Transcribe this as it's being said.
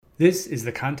This is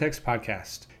the Context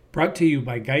Podcast, brought to you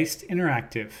by Geist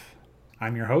Interactive.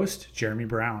 I'm your host, Jeremy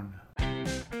Brown.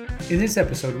 In this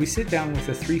episode, we sit down with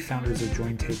the three founders of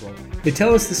Jointable. They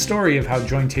tell us the story of how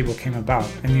Jointable came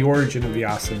about and the origin of the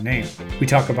awesome name. We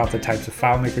talk about the types of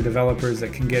FileMaker developers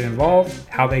that can get involved,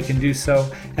 how they can do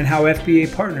so, and how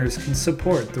FBA partners can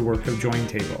support the work of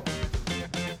Jointable.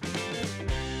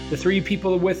 The three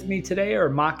people with me today are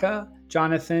Maka,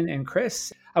 Jonathan, and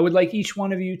Chris. I would like each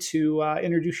one of you to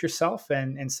introduce yourself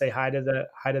and say hi to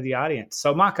the audience.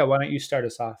 So Maka, why don't you start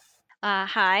us off?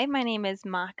 Hi, my name is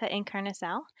Maka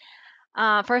Encarnação.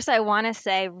 First, I want to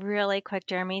say really quick,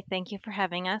 Jeremy, thank you for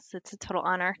having us. It's a total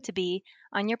honor to be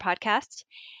on your podcast.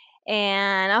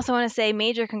 And I also want to say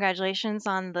major congratulations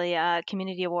on the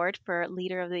Community Award for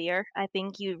Leader of the Year. I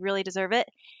think you really deserve it.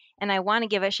 And I want to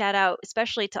give a shout out,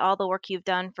 especially to all the work you've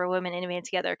done for Women Innovating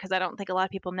Together, because I don't think a lot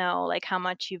of people know like how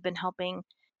much you've been helping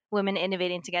women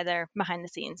innovating together behind the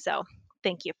scenes. So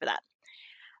thank you for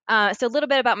that. So a little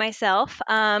bit about myself.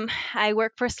 I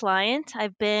work for Sliant.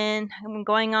 I'm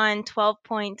going on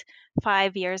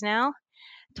 12.5 years now,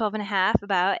 12 and a half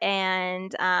about,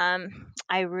 and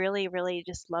I really, really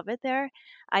just love it there.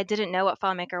 I didn't know what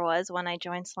FileMaker was when I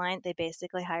joined Sliant. They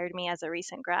basically hired me as a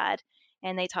recent grad,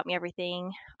 and they taught me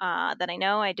everything that I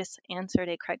know. I just answered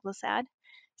a Craigslist ad.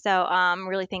 So I'm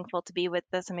really thankful to be with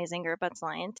this amazing group at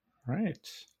Sliant. Right.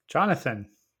 Jonathan.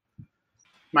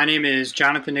 My name is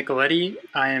Jonathan Nicoletti.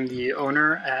 I am the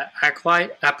owner at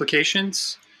Acolyte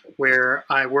Applications, where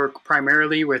I work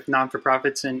primarily with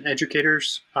non-for-profits and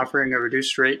educators, offering a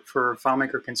reduced rate for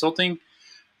FileMaker consulting.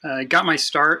 I got my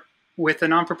start with a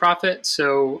non-for-profit,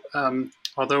 so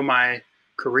although my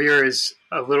career is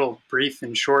a little brief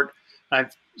and short,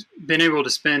 I've been able to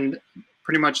spend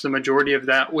pretty much the majority of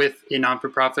that with a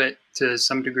non-for-profit to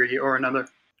some degree or another.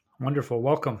 Wonderful.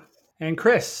 Welcome. And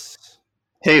Chris.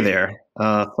 Hey there.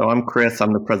 So I'm Chris.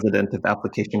 I'm the president of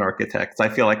Application Architects. I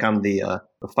feel like I'm the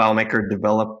FileMaker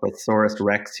Developasaurus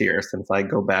Rex here, since I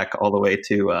go back all the way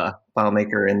to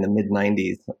FileMaker in the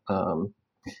mid-90s.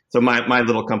 So my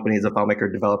little company is a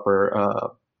FileMaker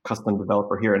developer, custom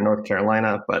developer here in North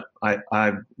Carolina. But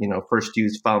I first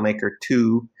used FileMaker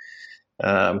 2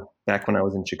 back when I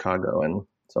was in Chicago, and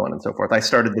so on and so forth. I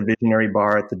started the Visionary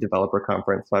Bar at the developer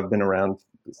conference, so I've been around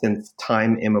since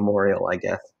time immemorial, I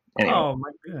guess. Anyway. Oh my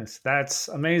goodness, that's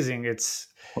amazing!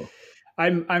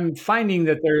 I'm finding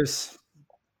that there's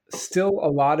still a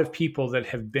lot of people that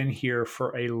have been here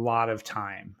for a lot of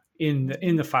time in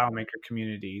the FileMaker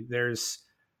community. There's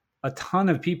a ton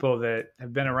of people that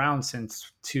have been around since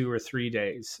 2 or 3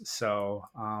 days. So,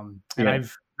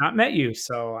 I've not met you,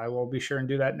 so I will be sure and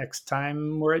do that next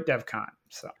time we're at DevCon.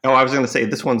 So. Oh, I was going to say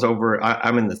this one's over.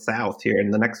 I'm in the South here,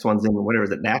 and the next one's in whatever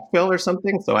is it, Nashville or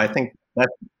something. So I think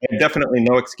that's definitely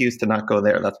no excuse to not go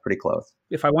there. That's pretty close.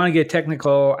 If I want to get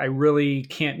technical, I really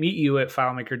can't meet you at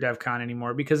FileMaker DevCon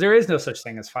anymore because there is no such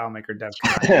thing as FileMaker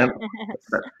DevCon.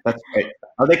 That's right.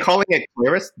 Are they calling it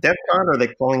Claris DevCon, or are they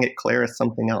calling it Claris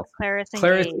something else? Claris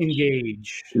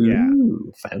Engage.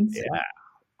 Ooh, fancy.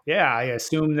 Yeah, I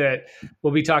assume that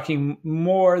we'll be talking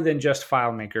more than just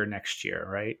FileMaker next year,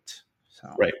 right? So.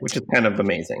 Right, which is kind of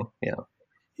amazing.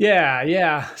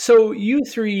 Yeah. So you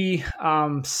three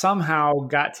somehow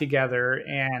got together,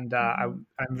 and I'm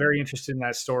very interested in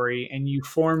that story. And you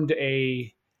formed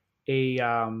a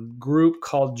group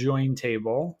called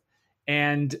Jointable,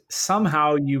 and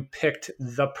somehow you picked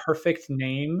the perfect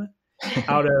name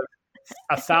out of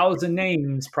 1,000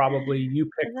 names. Probably you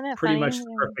picked pretty much the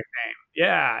perfect name.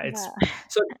 Yeah.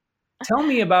 So. Tell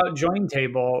me about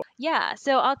Jointable. Yeah,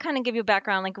 so I'll kind of give you a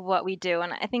background like what we do,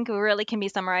 and I think it really can be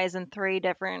summarized in 3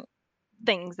 different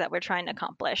things that we're trying to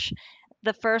accomplish.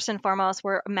 The first and foremost,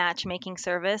 we're a matchmaking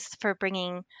service for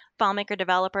bringing FileMaker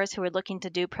developers who are looking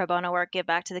to do pro bono work, give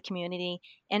back to the community,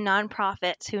 and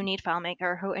nonprofits who need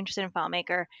FileMaker, who are interested in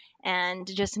FileMaker, and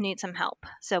just need some help.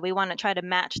 So we want to try to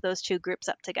match those 2 groups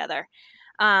up together.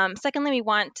 Secondly, we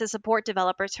want to support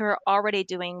developers who are already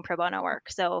doing pro bono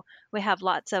work. So we have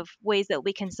lots of ways that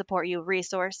we can support you,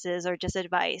 resources or just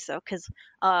advice,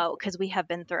 because we have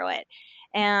been through it.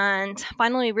 And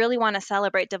finally, we really want to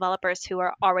celebrate developers who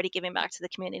are already giving back to the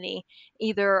community,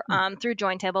 either through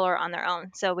Jointable or on their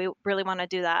own. So we really want to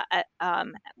do that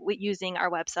using our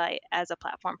website as a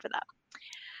platform for that.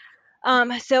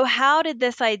 So how did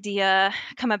this idea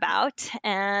come about?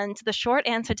 And the short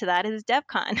answer to that is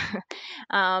DevCon.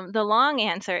 The long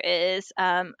answer is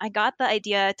I got the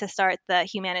idea to start the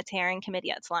humanitarian committee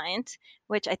at Sliant,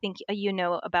 which I think you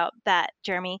know about that,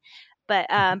 Jeremy.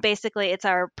 But basically, it's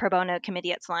our pro bono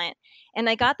committee at Sliant. And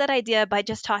I got that idea by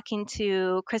just talking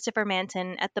to Christopher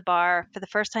Manton at the bar for the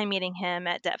first time meeting him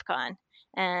at DevCon.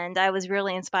 And I was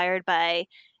really inspired by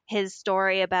his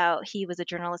story about he was a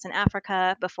journalist in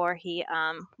Africa before he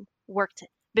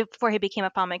became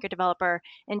a FileMaker developer,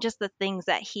 and just the things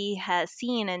that he has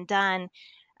seen and done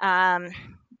um,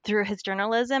 through his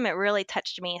journalism. It really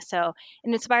touched me. So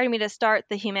it inspired me to start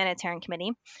the humanitarian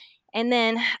committee. And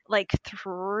then, like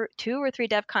 2 or 3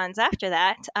 DevCons after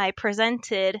that, I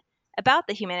presented about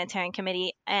the humanitarian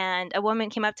committee, and a woman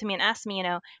came up to me and asked me,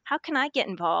 how can I get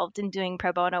involved in doing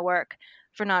pro bono work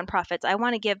for nonprofits? I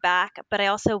want to give back, but I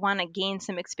also want to gain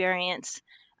some experience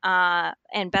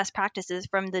and best practices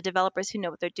from the developers who know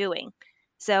what they're doing.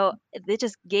 So it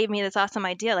just gave me this awesome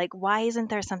idea, like, why isn't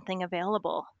there something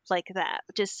available like that?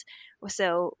 Just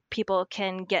so people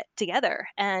can get together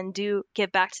and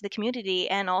give back to the community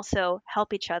and also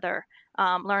help each other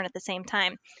learn at the same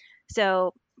time.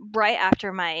 So right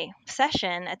after my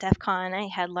session at DEF CON, I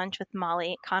had lunch with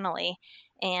Molly Connolly,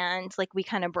 and like we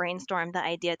kind of brainstormed the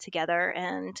idea together,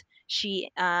 and she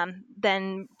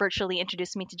then virtually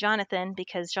introduced me to Jonathan,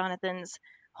 because Jonathan's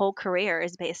whole career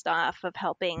is based off of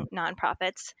helping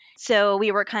nonprofits. So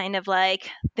we were kind of like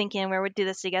thinking we would do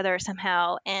this together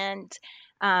somehow. And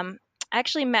I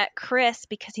actually met Chris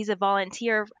because he's a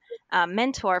volunteer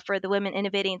mentor for the Women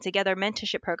Innovating Together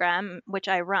mentorship program, which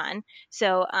I run.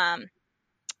 So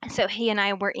he and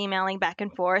I were emailing back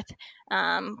and forth,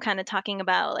 kind of talking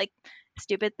about like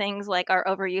stupid things like our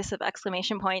overuse of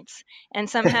exclamation points. And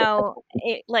somehow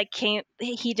it like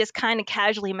he just kind of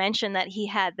casually mentioned that he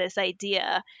had this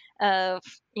idea of,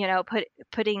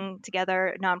 putting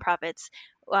together nonprofits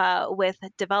with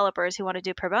developers who want to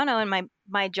do pro bono. And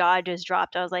my jaw just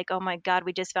dropped. I was like, oh my God,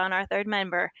 we just found our third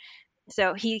member.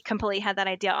 So he completely had that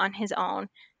idea on his own.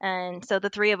 And so the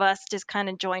three of us just kind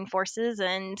of joined forces,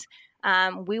 and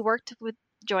we worked with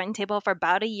Join Table for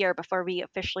about a year before we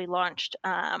officially launched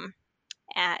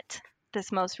at this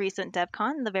most recent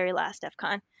DevCon, the very last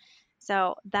DevCon.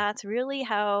 So that's really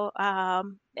how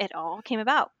it all came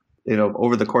about.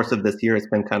 Over the course of this year, it's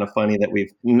been kind of funny that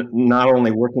we've not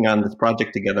only working on this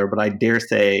project together, but I dare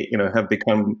say, have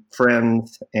become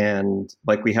friends. And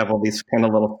like we have all these kind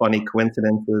of little funny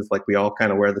coincidences. Like we all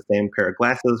kind of wear the same pair of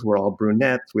glasses. We're all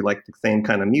brunettes. We like the same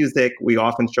kind of music. We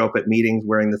often show up at meetings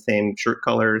wearing the same shirt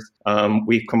colors.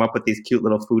 We've come up with these cute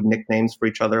little food nicknames for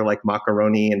each other, like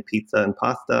macaroni and pizza and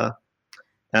pasta.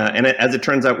 And as it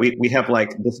turns out, we have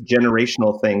like this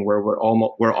generational thing where we're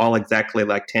all exactly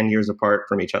like 10 years apart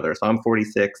from each other. So I'm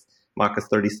 46, Maka's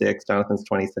 36, Jonathan's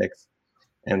 26.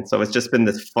 And so it's just been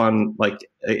this fun like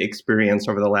experience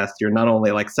over the last year, not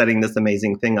only like setting this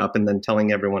amazing thing up and then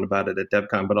telling everyone about it at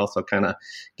DevCon, but also kind of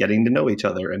getting to know each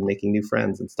other and making new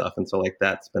friends and stuff. And so like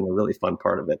that's been a really fun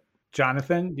part of it.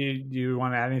 Jonathan, do you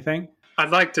want to add anything? I'd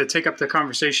like to take up the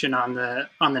conversation on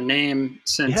the name,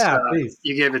 since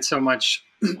you gave it so much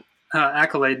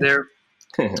accolade there.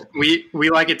 We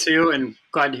like it too, and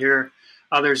glad to hear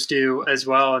others do as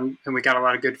well. And we got a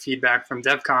lot of good feedback from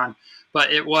DevCon.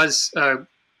 But it was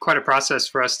quite a process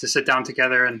for us to sit down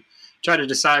together and try to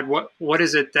decide what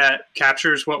is it that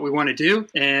captures what we want to do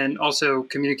and also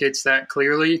communicates that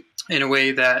clearly in a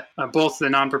way that both the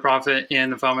non-for-profit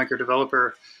and the FileMaker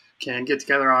developer can get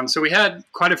together on. So we had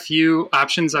quite a few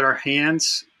options at our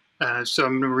hands. So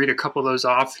I'm going to read a couple of those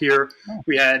off here.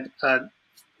 We had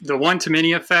the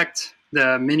one-to-many effect,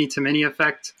 the many-to-many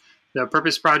effect, the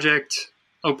purpose project,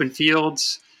 open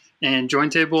fields, and Join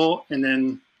Table, and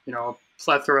then a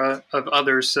plethora of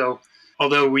others. So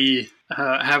although we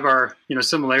have our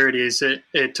similarities,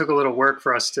 it took a little work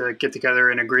for us to get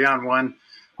together and agree on one.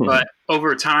 Mm-hmm. But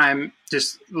over time,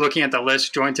 just looking at the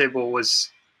list, Join Table was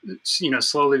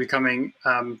slowly becoming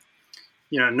a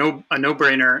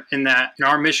no-brainer, in that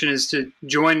our mission is to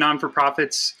join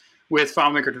non-for-profits with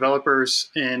FileMaker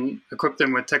developers and equip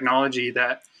them with technology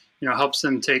that helps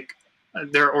them take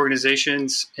their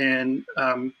organizations and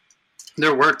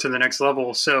their work to the next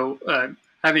level. So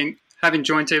having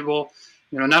Join Table,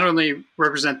 not only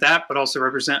represent that, but also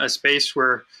represent a space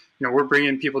where we're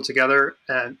bringing people together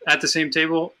at the same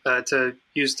table to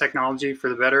use technology for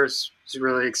the better is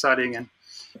really exciting, and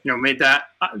made that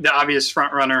the obvious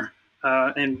front runner,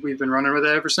 and we've been running with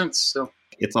it ever since. So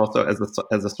it's also as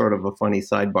a sort of a funny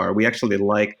sidebar, we actually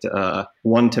liked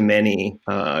one-to-many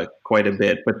quite a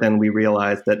bit, but then we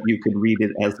realized that you could read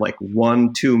it as like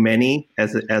one too many,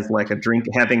 as like a drink,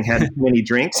 having had too many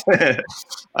drinks.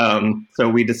 So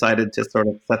we decided to sort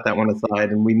of set that one aside,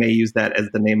 and we may use that as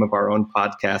the name of our own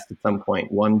podcast at some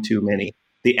point. One too many.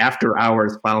 The After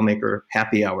Hours FileMaker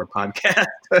Happy Hour podcast.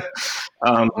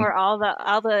 Or all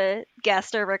the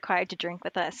guests are required to drink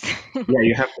with us. Yeah,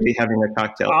 you have to be having a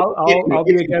cocktail. I'll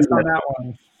be a guest on that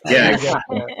one. Yeah,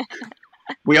 exactly.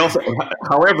 We also,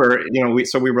 however,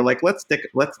 we were like, let's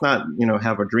not,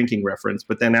 have a drinking reference.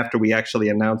 But then after we actually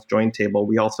announced Joint Table,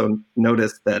 we also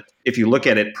noticed that if you look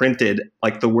at it printed,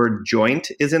 like the word joint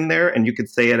is in there, and you could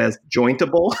say it as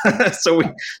jointable.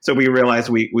 so we realized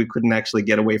we couldn't actually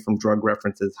get away from drug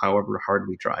references, however hard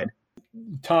we tried.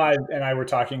 Todd and I were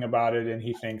talking about it, and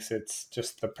he thinks it's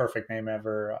just the perfect name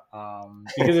ever,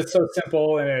 because it's so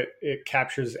simple and it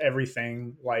captures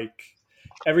everything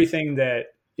that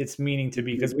it's meaning to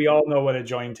be, because we all know what a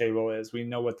joint table is. We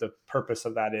know what the purpose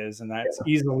of that is, and that's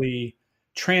easily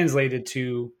translated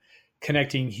to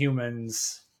connecting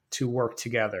humans to work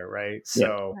together, right?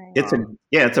 So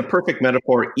it's a perfect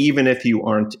metaphor, even if you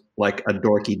aren't like a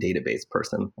dorky database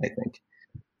person, I think.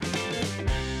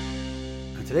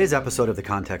 Today's episode of the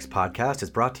Context Podcast is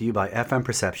brought to you by FM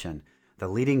Perception, the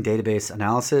leading database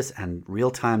analysis and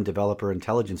real-time developer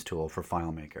intelligence tool for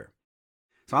FileMaker.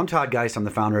 So I'm Todd Geist, I'm the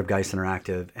founder of Geist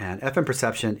Interactive, and FM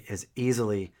Perception is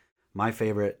easily my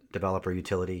favorite developer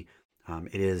utility.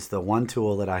 It is the one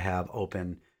tool that I have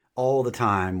open all the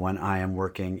time when I am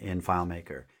working in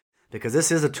FileMaker, because this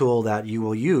is a tool that you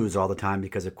will use all the time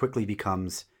because it quickly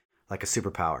becomes like a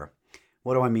superpower.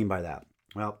 What do I mean by that?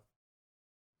 Well,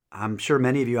 I'm sure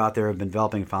many of you out there have been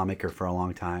developing FileMaker for a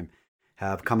long time,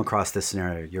 have come across this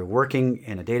scenario. You're working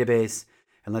in a database,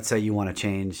 and let's say you want to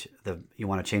change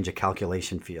a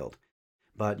calculation field,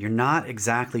 but you're not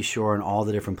exactly sure in all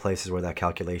the different places where that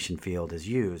calculation field is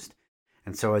used.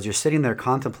 And so as you're sitting there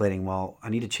contemplating, well, I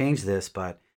need to change this,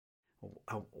 but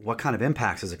what kind of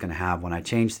impacts is it going to have when I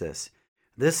change this?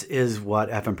 This is what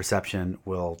FM Perception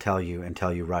will tell you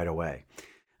right away.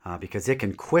 Because it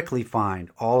can quickly find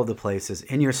all of the places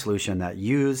in your solution that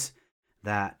use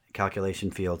that calculation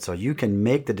field, so you can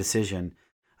make the decision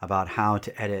about how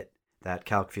to edit that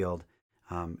calc field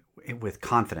with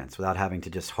confidence without having to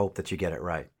just hope that you get it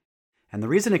right. And the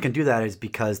reason it can do that is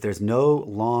because there's no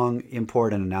long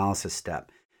import and analysis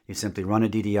step. You simply run a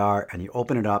DDR and you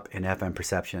open it up in FM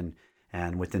Perception,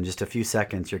 and within just a few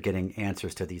seconds, you're getting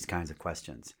answers to these kinds of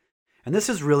questions. And this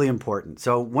is really important.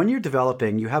 So when you're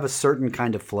developing, you have a certain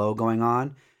kind of flow going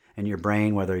on in your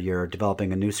brain, whether you're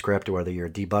developing a new script or whether you're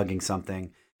debugging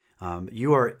something.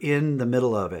 You are in the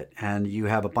middle of it, and you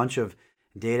have a bunch of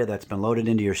data that's been loaded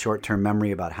into your short-term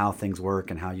memory about how things work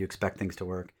and how you expect things to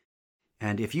work.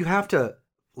 And if you have to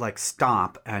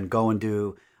stop and go and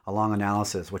do a long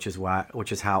analysis, which is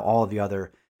how all of the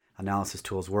other analysis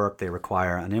tools work, they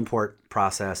require an import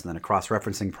process and then a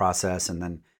cross-referencing process, and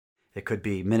then it could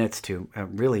be minutes to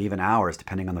really even hours,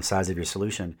 depending on the size of your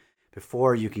solution,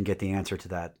 before you can get the answer to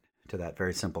that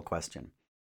very simple question.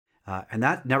 And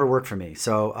that never worked for me.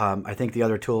 So I think the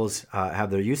other tools have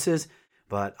their uses,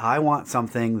 but I want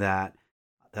something that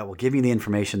will give me the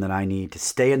information that I need to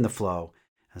stay in the flow.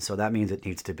 And so that means it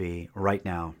needs to be right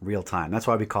now, real time. That's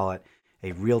why we call it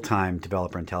a real-time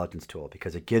developer intelligence tool,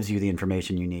 because it gives you the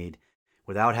information you need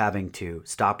without having to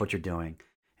stop what you're doing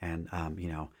and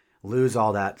lose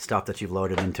all that stuff that you've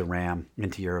loaded into RAM,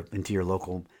 into your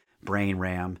local brain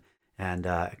RAM, and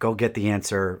go get the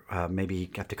answer. Maybe you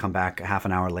have to come back a half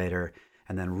an hour later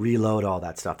and then reload all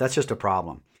that stuff. That's just a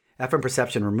problem. FM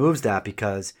Perception removes that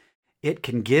because it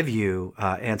can give you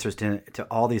answers to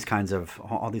all these kinds of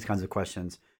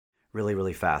questions really,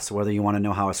 really fast. So whether you want to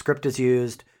know how a script is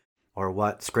used, or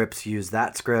what scripts use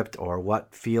that script, or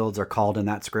what fields are called in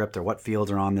that script, or what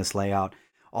fields are on this layout,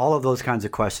 all of those kinds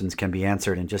of questions can be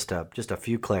answered in just a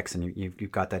few clicks, and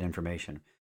you've got that information.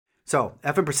 So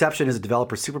FM Perception is a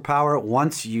developer superpower.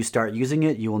 Once you start using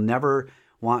it, you will never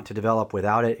want to develop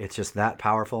without it. It's just that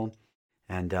powerful.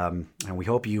 And we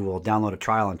hope you will download a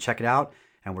trial and check it out.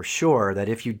 And we're sure that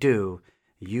if you do,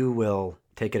 you will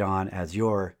take it on as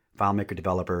your FileMaker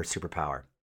developer superpower.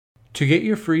 To get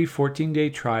your free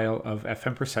 14-day trial of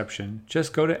FM Perception,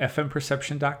 just go to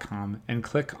fmperception.com and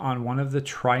click on one of the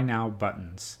Try Now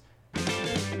buttons.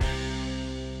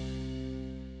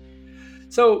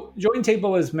 So Joint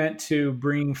Table is meant to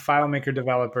bring FileMaker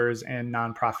developers and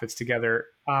nonprofits together.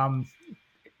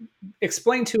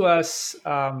 Explain to us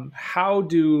how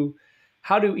do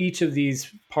each of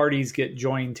these parties get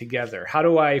joined together? How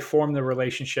do I form the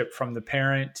relationship from the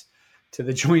parent to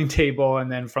the join table,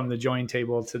 and then from the join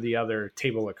table to the other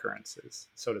table occurrences,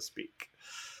 so to speak?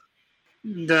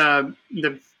 The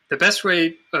best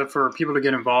way for people to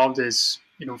get involved is,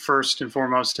 first and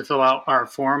foremost, to fill out our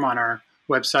form on our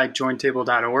website,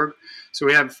 jointable.org. So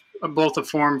we have both a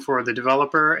form for the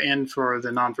developer and for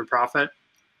the non-for-profit,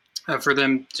 for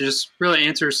them to just really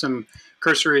answer some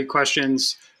cursory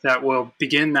questions that will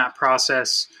begin that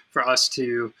process for us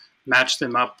to match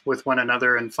them up with one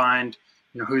another and find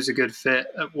who's a good fit,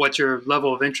 what your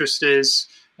level of interest is,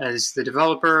 as the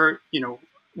developer,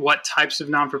 what types of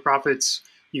non-for-profits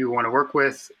you want to work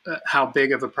with, how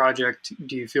big of a project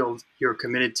do you feel you're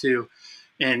committed to,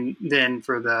 and then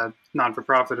for the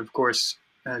non-for-profit, of course,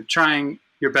 trying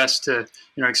your best to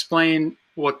explain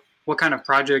what kind of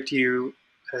project you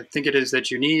think it is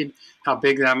that you need, how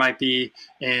big that might be,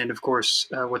 and of course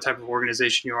what type of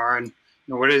organization you are, and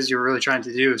what it is you're really trying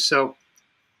to do. So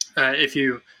if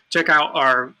you check out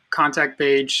our contact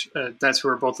page, that's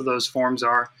where both of those forms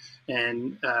are,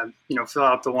 and fill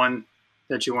out the one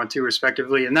that you want to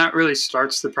respectively, and that really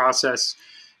starts the process.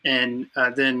 And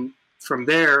then from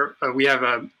there,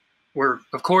 we're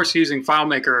of course using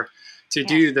FileMaker to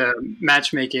do the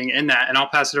matchmaking in that, and I'll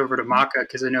pass it over to Maka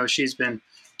because I know she's been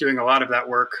doing a lot of that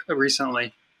work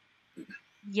recently.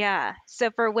 Yeah. So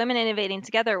for Women Innovating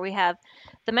Together, we have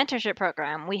the mentorship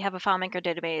program. We have a FileMaker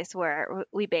database where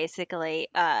we basically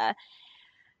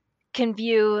can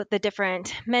view the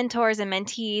different mentors and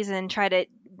mentees and try to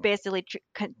basically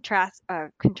contrast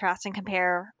and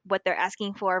compare what they're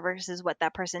asking for versus what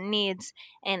that person needs,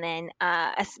 and then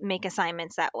make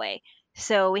assignments that way.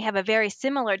 So we have a very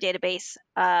similar database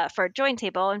for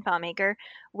Jointable and FileMaker,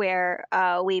 where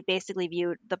we basically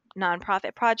view the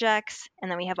nonprofit projects, and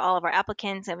then we have all of our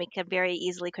applicants, and we can very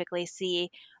easily, quickly see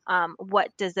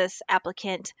what does this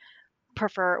applicant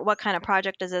prefer, what kind of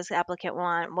project does this applicant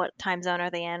want, what time zone are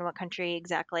they in, what country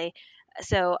exactly.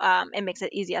 So it makes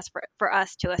it easiest for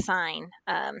us to assign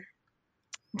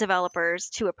developers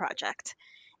to a project.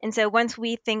 And so once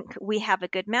we think we have a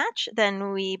good match,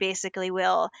 then we basically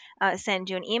will send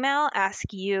you an email, ask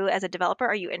you as a developer,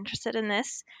 are you interested in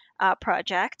this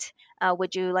project?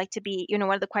 Would you like to be,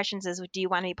 one of the questions is, do you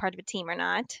want to be part of a team or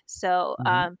not? So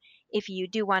if you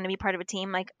do want to be part of a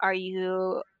team, like, are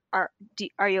you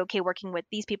okay working with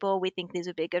these people? We think these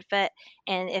would be a good fit.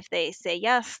 And if they say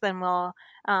yes, then we'll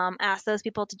ask those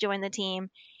people to join the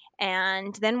team.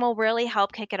 And then we'll really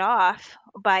help kick it off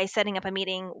by setting up a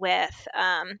meeting with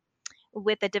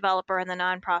the developer and the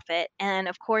nonprofit. And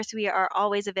of course, we are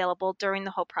always available during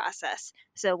the whole process.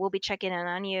 So we'll be checking in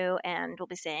on you, and we'll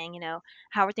be saying,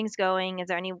 how are things going? Is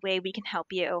there any way we can help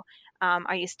you?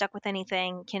 Are you stuck with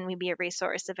anything? Can we be a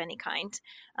resource of any kind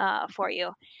for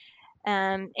you?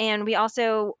 And we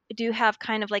also do have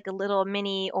kind of like a little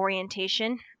mini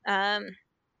orientation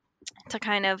to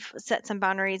kind of set some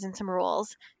boundaries and some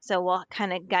rules. So we'll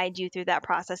kind of guide you through that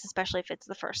process, especially if it's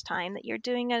the first time that you're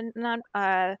doing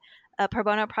a pro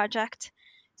bono project.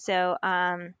 So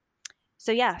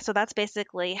so that's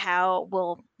basically how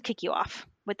we'll kick you off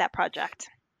with that project.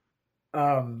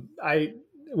 I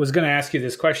was going to ask you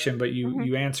this question, but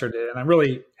you answered it, and I'm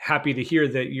really happy to hear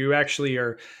that you actually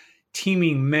are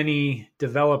teaming many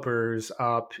developers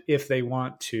up if they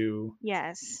want to.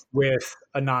 Yes. With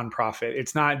a nonprofit.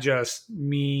 It's not just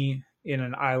me in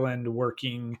an island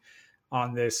working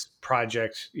on this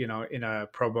project, in a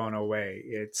pro bono way.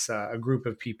 It's a group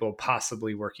of people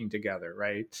possibly working together,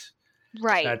 right?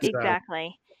 Right,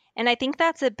 exactly. And I think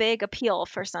that's a big appeal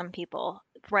for some people,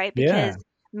 right? Because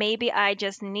maybe I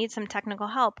just need some technical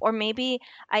help, or maybe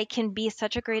I can be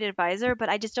such a great advisor, but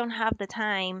I just don't have the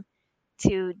time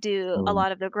to do a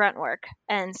lot of the grunt work.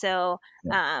 And so,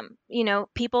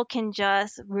 people can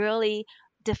just really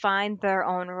define their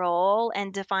own role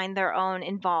and define their own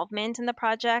involvement in the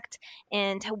project.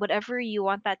 And whatever you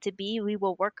want that to be, we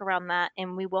will work around that,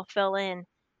 and we will fill in,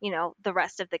 the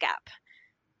rest of the gap.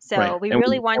 So we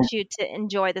really want you to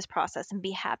enjoy this process and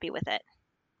be happy with it.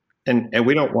 And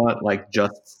we don't want like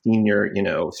just senior,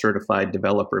 certified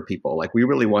developer people. Like we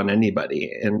really want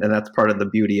anybody. And that's part of the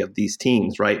beauty of these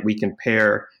teams, right? We can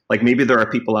pair, like maybe there are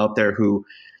people out there who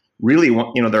really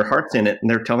want, their heart's in it, and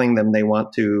they're telling them they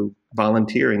want to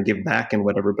volunteer and give back and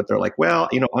whatever, but they're like, well,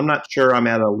 I'm not sure I'm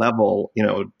at a level,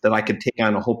 that I could take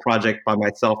on a whole project by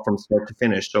myself from start to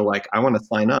finish. So like, I want to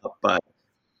sign up, but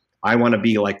I want to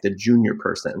be like the junior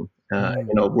person,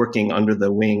 working under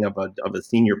the wing of a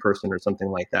senior person or something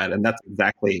like that. And that's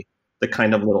exactly the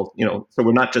kind of little, so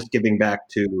we're not just giving back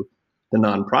to the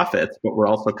nonprofits, but we're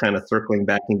also kind of circling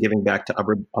back and giving back to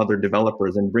other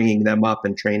developers and bringing them up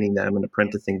and training them and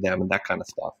apprenticing them and that kind of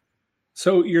stuff.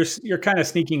 So you're kind of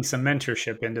sneaking some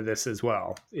mentorship into this as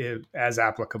well, as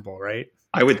applicable, right?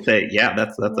 I would say,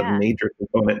 that's a major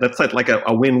component. That's like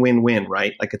a win-win-win,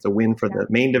 right? Like it's a win for the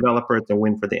main developer, it's a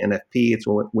win for the NFP, it's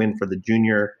a win for the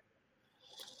junior.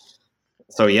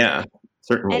 So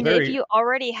certainly. And if you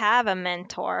already have a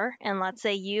mentor, and let's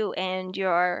say you and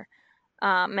your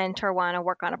mentor want to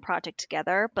work on a project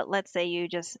together, but let's say you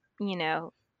just,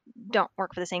 don't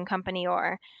work for the same company,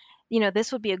 or,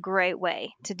 this would be a great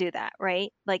way to do that,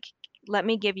 right? Like, let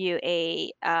me give you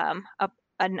a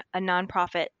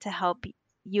nonprofit to help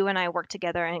you and I work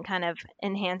together and kind of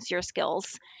enhance your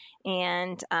skills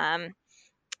and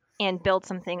build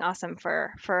something awesome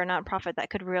for a nonprofit that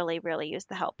could really, really use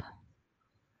the help.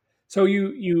 So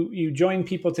you join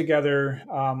people together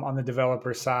on the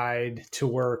developer side to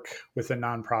work with a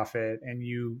nonprofit, and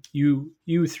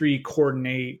you three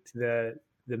coordinate the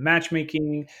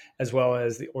matchmaking as well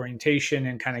as the orientation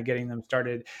and kind of getting them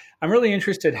started. I'm really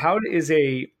interested. How is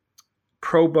a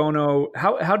pro bono?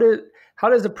 How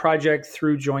does a project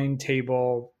through Join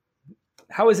Table?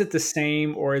 How is it the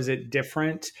same or is it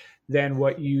different than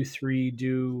what you three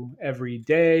do every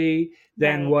day,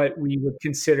 than Right. what we would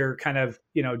consider kind of,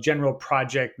 general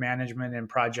project management and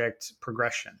project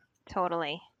progression?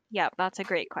 Totally. Yep, that's a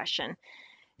great question.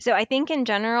 So I think in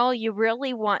general, you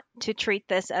really want to treat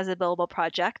this as a billable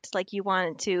project. Like you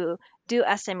want to do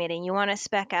estimating, you want to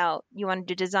spec out, you want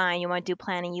to do design, you want to do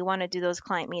planning, you want to do those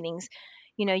client meetings.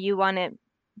 You want to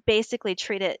basically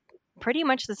treat it pretty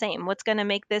much the same. What's going to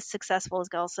make this successful is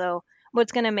also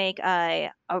what's going to make a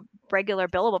regular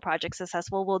billable project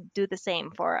successful. We'll do the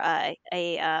same for a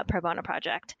pro bono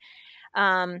project.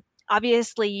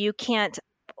 Obviously, you can't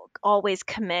always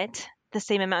commit the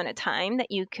same amount of time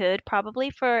that you could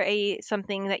probably for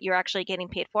something that you're actually getting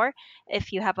paid for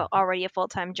if you have already a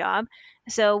full-time job.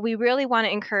 So we really want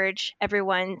to encourage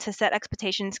everyone to set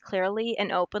expectations clearly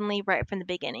and openly right from the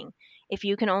beginning. If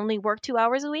you can only work 2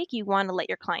 hours a week, you want to let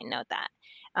your client know that.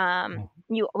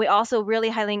 We also really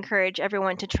highly encourage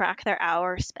everyone to track their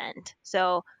hours spent.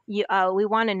 So we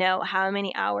want to know how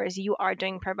many hours you are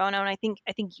doing pro bono, and I think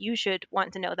you should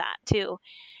want to know that too.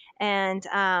 And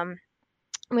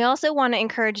we also want to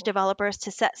encourage developers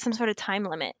to set some sort of time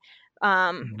limit.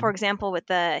 For example, with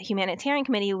the humanitarian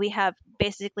committee, we have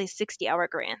basically 60-hour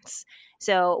grants.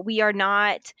 So we are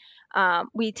not.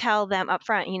 We tell them up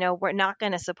front, we're not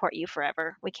going to support you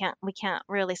forever. We can't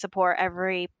really support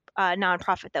every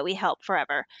nonprofit that we help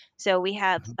forever. So we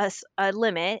have a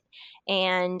limit,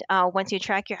 and once you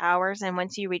track your hours and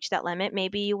once you reach that limit,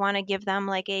 maybe you want to give them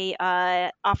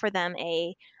offer them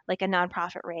a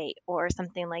nonprofit rate or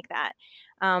something like that.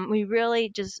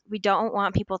 We don't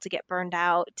want people to get burned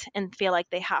out and feel like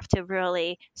they have to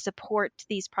really support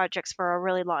these projects for a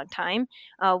really long time.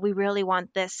 We really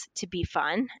want this to be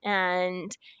fun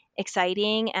and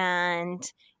exciting and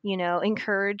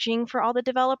encouraging for all the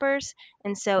developers.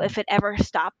 And so if it ever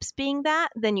stops being that,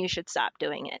 then you should stop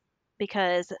doing it,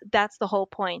 because that's the whole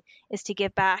point, is to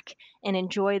give back and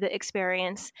enjoy the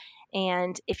experience.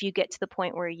 And if you get to the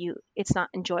point where it's not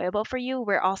enjoyable for you,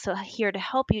 we're also here to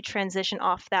help you transition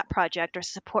off that project or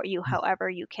support you however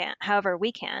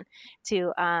we can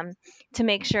to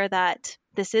make sure that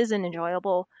this is an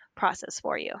enjoyable process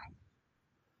for you.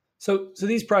 So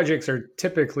these projects are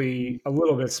typically a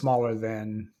little bit smaller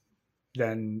than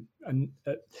I'm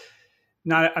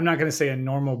not going to say a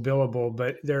normal billable,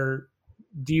 but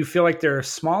do you feel like they're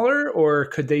smaller, or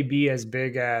could they be as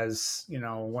big as,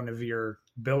 one of your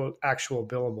actual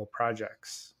billable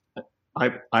projects?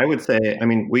 I would say, I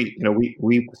mean,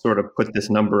 we sort of put this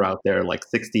number out there, like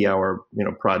 60-hour,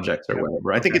 projects or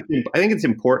whatever. I think it's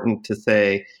important to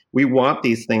say we want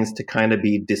these things to kind of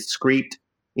be discrete,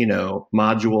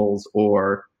 modules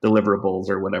or deliverables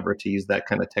or whatever, to use that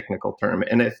kind of technical term.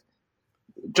 And if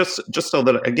just so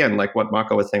that, again, like what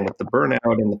Mako was saying with the burnout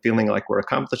and the feeling like we're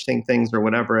accomplishing things or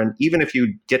whatever, and even if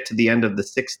you get to the end of the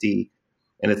 60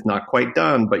 and it's not quite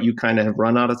done, but you kind of have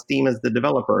run out of steam as the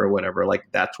developer or whatever, like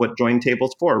that's what Join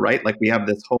Table's for, right? Like we have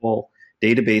this whole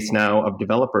database now of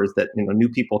developers that, new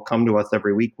people come to us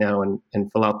every week now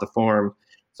and fill out the form.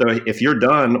 So if you're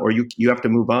done or you have to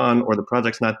move on or the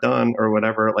project's not done or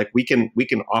whatever, like we can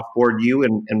offboard you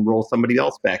and roll somebody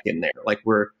else back in there. Like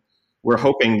we're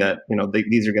hoping that,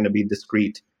 these are going to be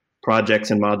discrete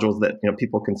projects and modules that,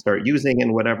 people can start using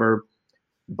and whatever.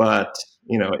 But,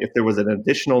 if there was an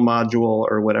additional module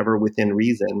or whatever within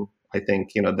reason, I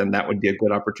think, then that would be a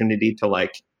good opportunity to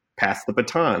like pass the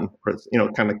baton or,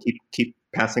 kind of keep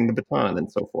passing the baton and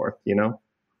so forth,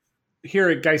 Here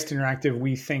at Geist Interactive,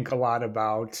 we think a lot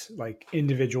about like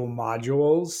individual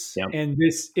modules, and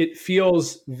it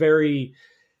feels very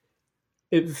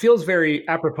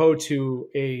apropos to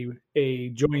a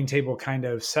Join Table kind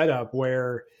of setup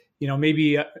where,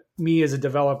 maybe me as a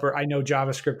developer, I know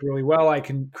JavaScript really well. I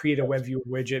can create a WebView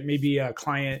widget. Maybe a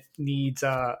client needs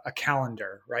a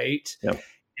calendar, right? Yep.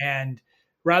 And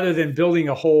rather than building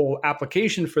a whole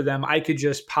application for them, I could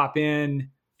just pop in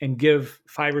and give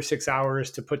 5 or 6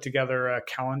 hours to put together a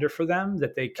calendar for them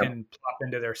that they can plop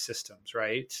into their systems,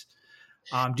 right?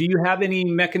 Do you have any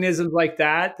mechanisms like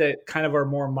that kind of are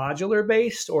more modular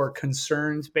based or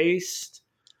concerns based?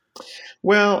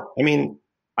 Well, I mean,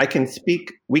 I can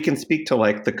speak. We can speak to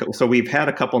like so we've had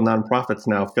a couple nonprofits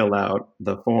now fill out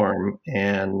the form,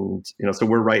 and so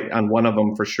we're right on one of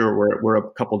them for sure. We're a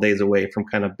couple days away from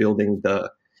kind of building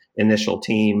the initial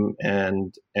team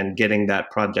and getting that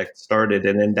project started.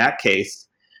 And in that case,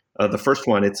 the first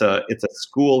one, it's a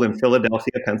school in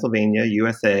Philadelphia, Pennsylvania,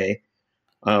 USA,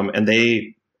 and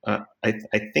they. I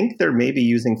think they're maybe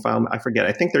using File. I forget.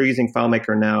 I think they're using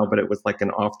FileMaker now, but it was like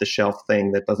an off-the-shelf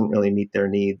thing that doesn't really meet their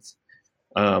needs.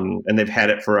 And they've had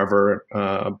it forever,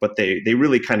 but they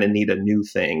really kind of need a new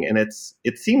thing. And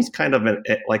it seems kind of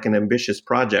like an ambitious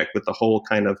project with the whole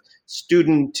kind of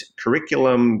student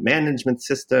curriculum management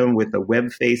system with a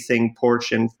web-facing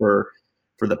portion for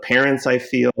the parents. I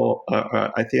feel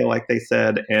like they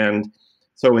said, and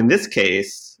so in this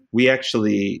case, we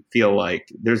actually feel like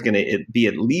there's going to be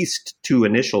at least 2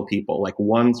 initial people, like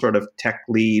one sort of tech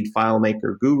lead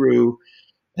FileMaker guru,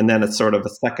 and then it's sort of a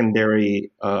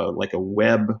secondary, like a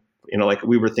web, like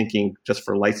we were thinking just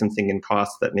for licensing and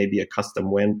costs that maybe a custom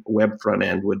web front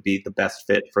end would be the best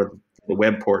fit for the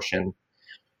web portion.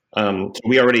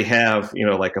 We already have,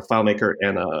 like a FileMaker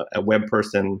and a web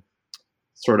person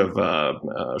sort of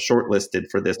shortlisted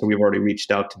for this. So we've already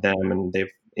reached out to them and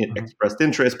they've expressed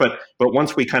interest. But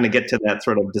once we kind of get to that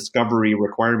sort of discovery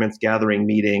requirements gathering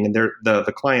meeting, and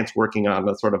the client's working on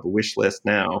a sort of a wish list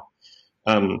now,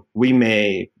 we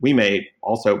may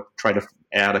also try to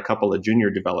add a couple of junior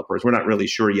developers. We're not really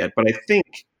sure yet, but I think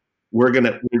we're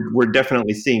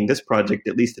definitely seeing this project,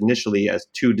 at least initially, as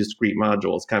 2 discrete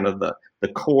modules, kind of the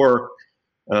core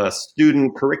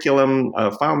student curriculum,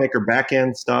 FileMaker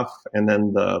backend stuff, and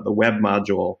then the web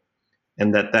module,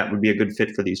 and that would be a good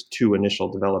fit for these 2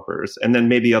 initial developers, and then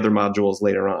maybe other modules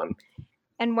later on.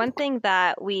 And one thing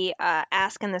that we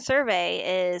ask in the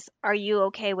survey is, are you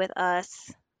okay with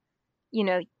us,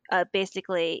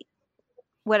 basically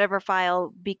whatever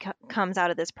file comes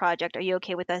out of this project, are you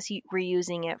okay with us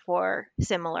reusing it for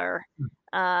similar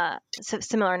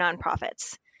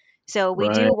nonprofits? So we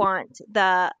do want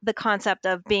the concept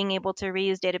of being able to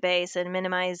reuse database and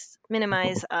minimize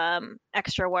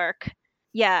extra work.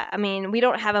 Yeah, I mean, we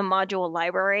don't have a module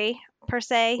library per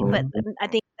se, but I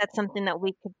think that's something that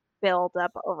we could build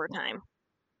up over time.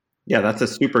 Yeah, that's a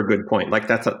super good point. Like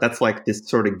that's like this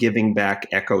sort of giving back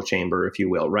echo chamber, if you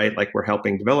will, right? Like we're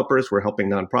helping developers, we're helping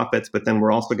nonprofits, but then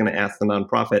we're also going to ask the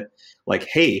nonprofit, like,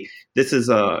 hey, this is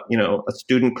a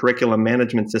student curriculum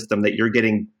management system that you're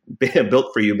getting built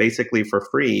for you basically for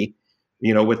free,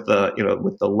 with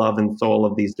the love and soul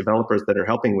of these developers that are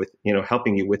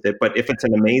helping you with it. But if it's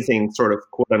an amazing sort of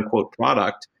quote unquote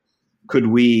product, could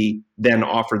we then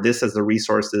offer this as a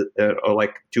resource or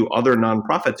like to other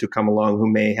nonprofits who come along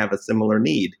who may have a similar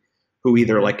need, who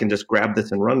either like can just grab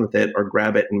this and run with it, or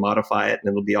grab it and modify it,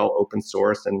 and it'll be all open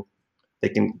source, and they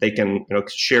can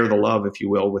share the love, if you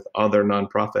will, with other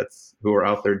nonprofits who are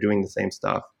out there doing the same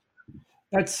stuff.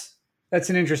 That's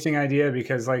an interesting idea,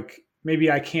 because like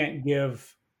maybe I can't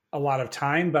give a lot of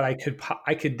time, but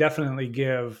I could definitely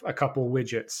give a couple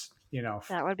widgets.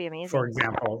 That would be amazing. For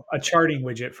example, a charting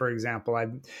widget, for example.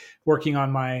 I'm working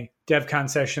on my DevCon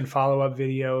session follow-up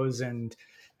videos and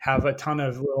have a ton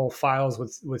of little files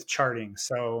with charting.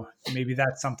 So maybe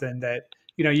that's something that,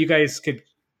 you guys could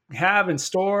have and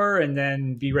store and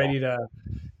then be ready to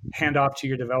hand off to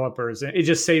your developers. It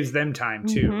just saves them time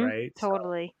too, right?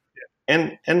 Totally.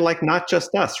 So, and like not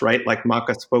just us, right? Like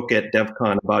Maka spoke at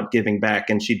DevCon about giving back,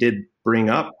 and she did bring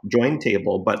up Join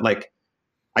Table, but like,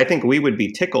 I think we would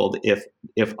be tickled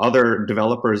if other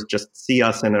developers just see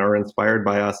us and are inspired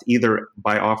by us, either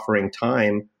by offering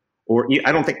time, or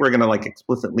I don't think we're going to like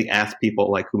explicitly ask people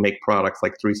like who make products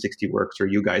like 360works or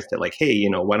you guys to like, hey,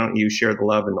 why don't you share the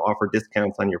love and offer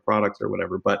discounts on your products or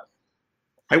whatever. But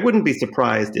I wouldn't be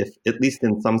surprised if, at least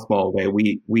in some small way,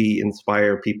 we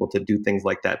inspire people to do things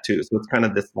like that too. So it's kind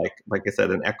of this like I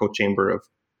said, an echo chamber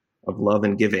of love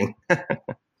and giving.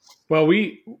 Well,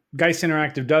 Geist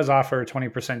Interactive does offer a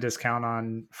 20%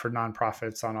 discount for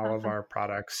nonprofits on all of our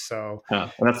products. So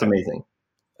well, that's amazing.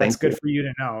 That's good for you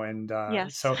to know. And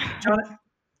yes. So,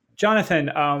 Jonathan,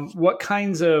 what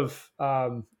kinds of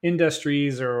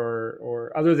industries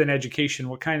or other than education,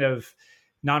 what kind of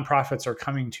nonprofits are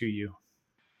coming to you?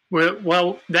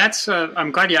 Well, that's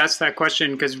I'm glad you asked that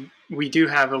question, because we do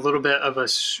have a little bit of a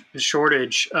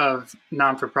shortage of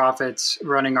non-for-profits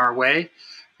running our way.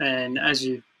 And as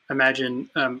you imagine,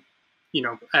 at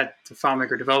the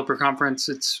FileMaker Developer Conference,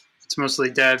 it's mostly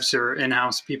devs or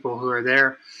in-house people who are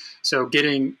there. So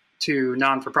getting to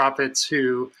non-for-profits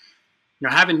who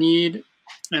have a need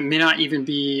and may not even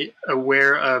be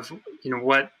aware of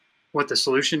what the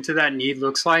solution to that need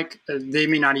looks like. They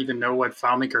may not even know what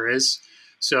FileMaker is.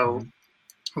 So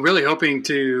really hoping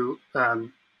to,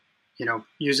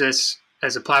 use this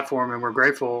as a platform, and we're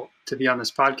grateful to be on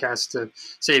this podcast to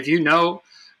say, if you know,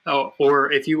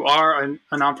 or if you are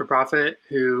a non-for-profit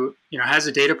who, has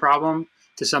a data problem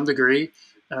to some degree,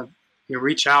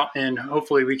 reach out, and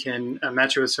hopefully we can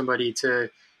match you with somebody to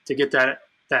get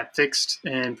that fixed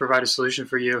and provide a solution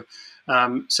for you.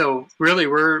 So really,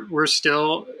 we're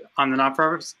still on the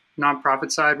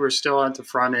nonprofit side. We're still at the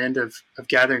front end of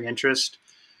gathering interest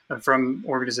from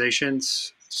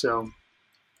organizations. So,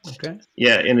 okay.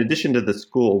 Yeah. In addition to the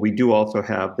school, we do also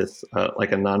have this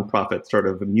like a nonprofit sort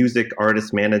of music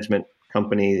artist management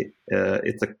company.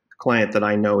 It's a client that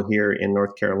I know here in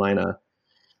North Carolina.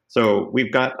 So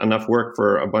we've got enough work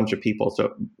for a bunch of people.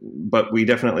 So, but we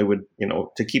definitely would,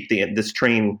 to keep this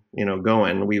train,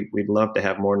 going, we'd love to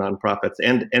have more nonprofits.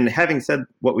 And having said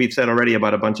what we've said already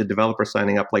about a bunch of developers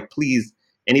signing up, like, please,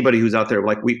 anybody who's out there,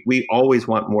 like, we always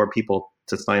want more people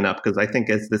to sign up, because I think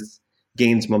as this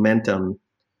gains momentum,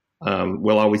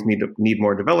 we'll always need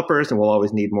more developers, and we'll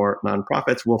always need more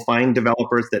nonprofits. We'll find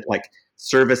developers that like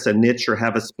service a niche or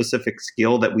have a specific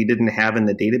skill that we didn't have in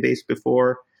the database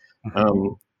before.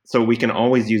 So we can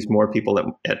always use more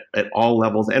people at all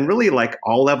levels, and really like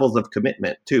all levels of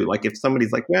commitment too. Like if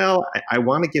somebody's like, well, I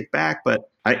want to give back, but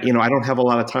I don't have a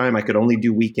lot of time. I could only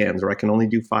do weekends, or I can only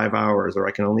do 5 hours, or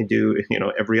I can only do,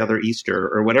 every other Easter,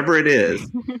 or whatever it is.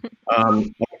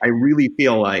 I really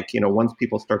feel like, once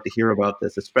people start to hear about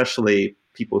this, especially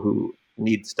people who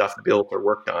need stuff built or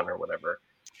worked on or whatever.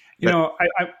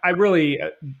 I really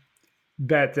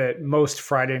bet that most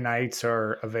Friday nights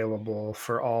are available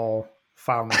for all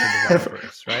FileMaker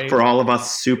developers, right? For all of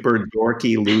us super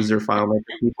dorky loser FileMaker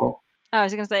people. I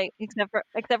was going to say, except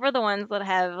for the ones that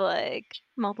have like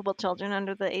multiple children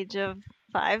under the age of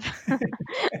 5,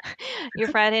 your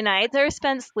Friday nights are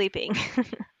spent sleeping.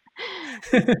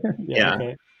 Yeah.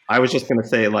 Okay. I was just going to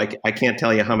say, like, I can't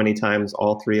tell you how many times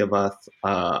all three of us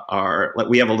are, like,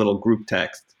 we have a little group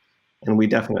text, and we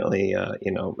definitely,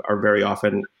 are very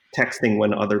often texting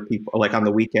when other people, like on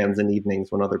the weekends and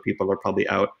evenings when other people are probably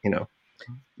out,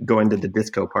 going to the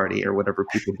disco party or whatever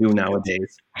people do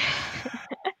nowadays.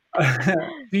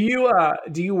 Do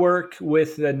you work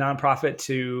with the nonprofit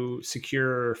to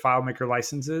secure FileMaker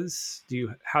licenses?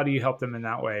 How do you help them in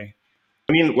that way?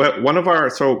 I mean, one of our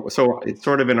so it's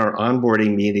sort of in our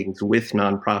onboarding meetings with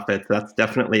nonprofits. That's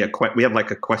definitely we have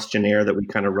like a questionnaire that we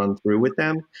kind of run through with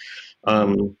them.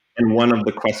 And one of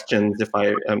the questions, if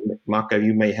Maka,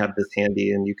 you may have this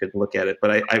handy and you could look at it, but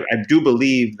I do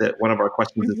believe that one of our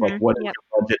questions is like, what is your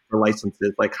budget for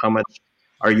licenses? Like, how much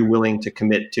are you willing to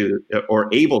commit to, or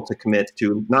able to commit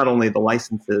to, not only the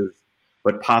licenses,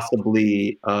 but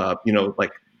possibly,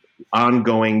 like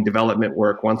ongoing development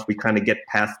work once we kind of get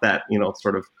past that,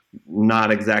 sort of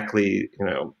not exactly,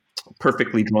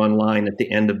 perfectly drawn line at the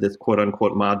end of this quote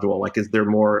unquote module. Like, is there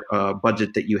more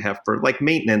budget that you have for like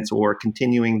maintenance or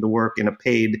continuing the work in a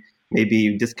paid,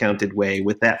 maybe discounted way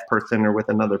with that person or with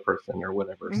another person or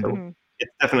whatever. So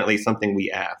it's definitely something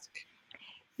we ask.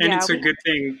 And it's a good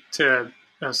thing to,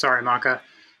 sorry, Maka.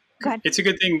 It's a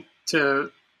good thing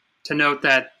to note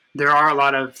that there are a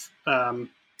lot of,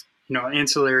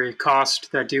 ancillary costs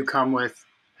that do come with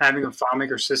having a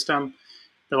FileMaker system.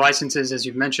 The licenses, as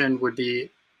you've mentioned, would be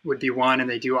one, and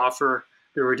they do offer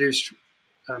the reduced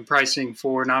pricing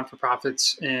for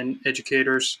non-for-profits and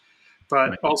educators,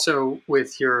 but also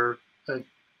with your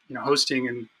hosting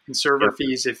and server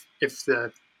fees. If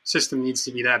the system needs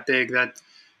to be that big,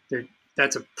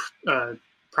 that's a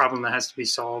problem that has to be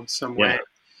solved some way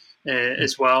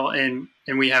as well. And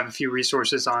we have a few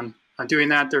resources on doing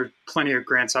that. There are plenty of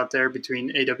grants out there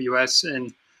between AWS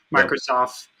and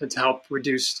Microsoft to help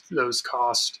reduce those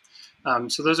costs.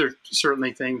 So those are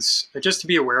certainly things just to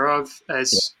be aware of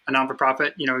as a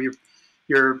non-for-profit.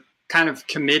 You're kind of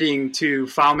committing to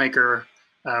FileMaker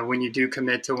when you do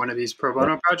commit to one of these pro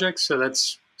bono projects. So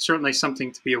that's certainly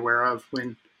something to be aware of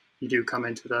when you do come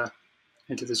into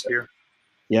the sphere.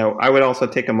 Yeah, I would also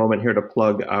take a moment here to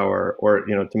plug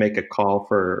to make a call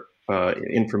for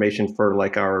information for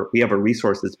we have a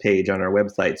resources page on our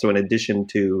website. So in addition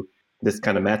to this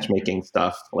kind of matchmaking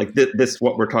stuff, like this,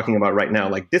 what we're talking about right now,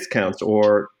 like discounts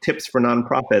or tips for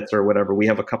nonprofits or whatever, we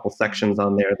have a couple sections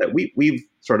on there that we've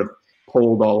sort of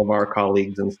polled all of our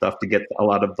colleagues and stuff to get a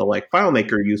lot of the like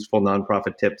FileMaker useful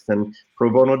nonprofit tips and pro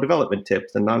bono development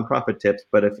tips and nonprofit tips.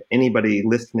 But if anybody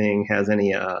listening has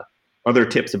any other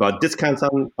tips about discounts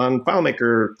on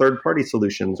FileMaker third-party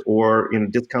solutions, or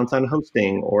discounts on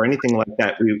hosting or anything like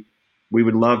that, we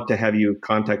would love to have you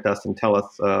contact us and tell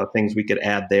us things we could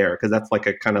add there, because that's like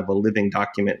a kind of a living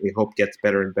document we hope gets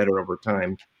better and better over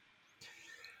time.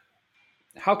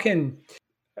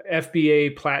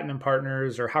 FBA Platinum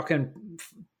partners, or how can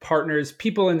partners,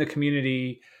 people in the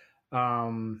community,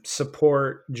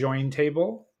 support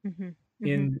Jointable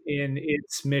in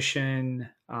its mission?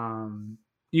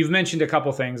 You've mentioned a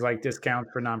couple things like discounts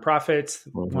for nonprofits,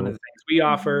 one of the things we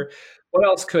offer. What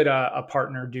else could a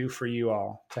partner do for you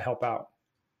all to help out?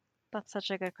 That's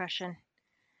such a good question.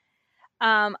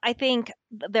 I think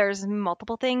there's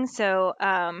multiple things. So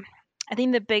I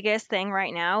think the biggest thing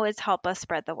right now is help us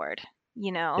spread the word.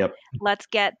 Yep. Let's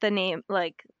get the name,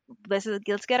 like, let's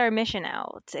get our mission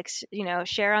out.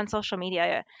 Share on social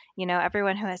media.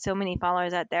 Everyone who has so many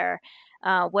followers out there.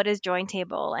 What is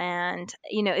Jointable? And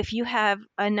if you have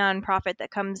a nonprofit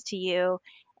that comes to you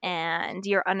and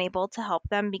you're unable to help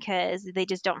them because they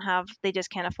just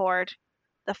can't afford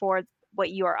what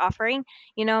you are offering,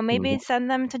 maybe send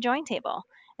them to Jointable,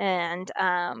 and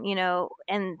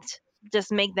and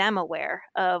just make them aware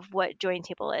of what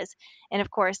Jointable is. And of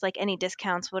course, like, any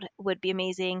discounts would be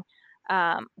amazing.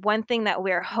 One thing that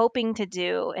we're hoping to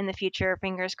do in the future,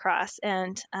 fingers crossed,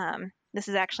 and this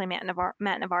is actually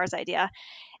Matt Navarre's idea,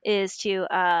 is to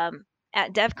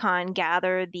at DevCon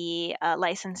gather the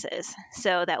licenses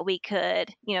so that we could,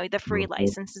 the free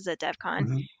licenses at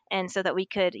DevCon, and so that we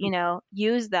could,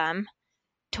 use them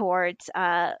towards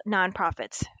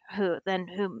nonprofits who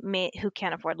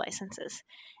can't afford licenses,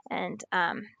 and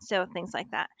so things like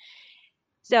that.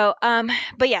 So,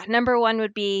 but yeah, number one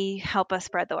would be help us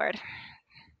spread the word.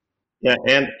 Yeah,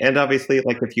 and obviously,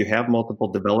 like, if you have multiple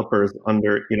developers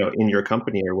under, in your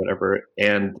company or whatever,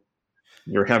 and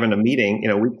you're having a meeting,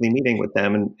 weekly meeting with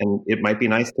them, and it might be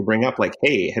nice to bring up, like,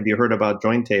 hey, have you heard about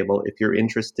Jointable? If you're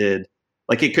interested,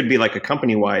 like, it could be like a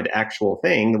company-wide actual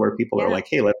thing where people are like,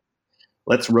 hey,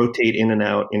 let's rotate in and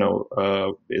out,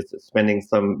 is spending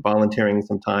volunteering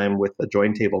some time with the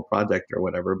Jointable project or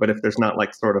whatever. But if there's not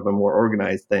like sort of a more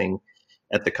organized thing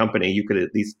at the company, you could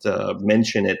at least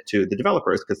mention it to the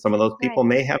developers, because some of those people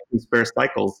may have some spare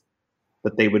cycles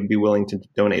that they would be willing to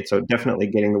donate. So definitely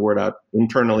getting the word out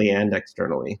internally and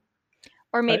externally.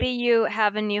 Or maybe you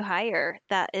have a new hire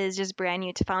that is just brand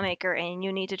new to FileMaker and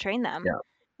you need to train them.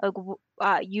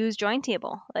 Yeah. Use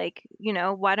Jointable. Like,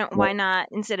 why not,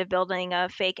 instead of building a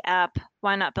fake app,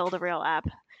 why not build a real app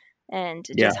and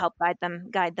just help guide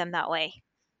them that way?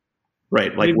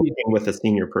 Right. Like, working with a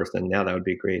senior person. Yeah, that would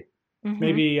be great.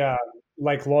 Maybe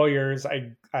like lawyers,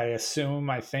 I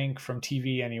think from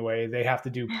TV anyway, they have to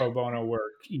do pro bono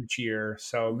work each year.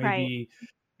 So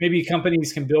maybe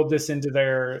companies can build this into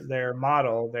their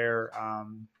model.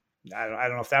 I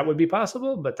don't know if that would be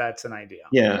possible, but that's an idea.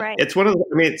 Yeah, It's one of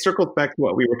it circles back to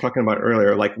what we were talking about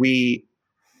earlier. Like,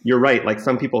 you're right. Like,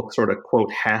 some people sort of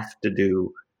quote have to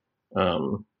do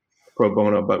pro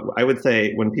bono, but I would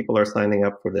say when people are signing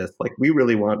up for this, like, we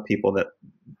really want people that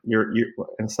and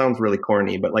it sounds really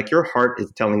corny, but like, your heart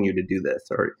is telling you to do this,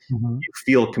 or you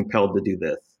feel compelled to do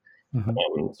this.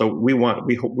 So we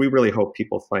really hope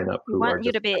people sign up. We want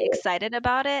you to be excited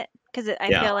about it, because I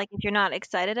feel like if you're not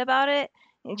excited about it,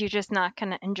 you're just not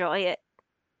going to enjoy it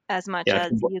as much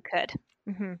as you could.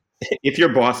 If your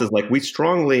boss is like, we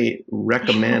strongly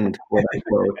recommend, quote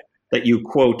unquote, that you,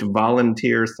 quote,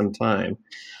 volunteer some time.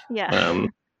 Yeah.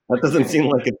 That doesn't seem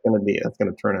like that's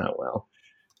going to turn out well.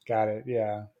 Got it.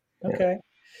 Yeah. Okay.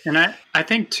 And I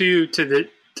think too, to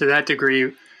that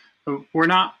degree, we're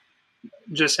not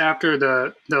just after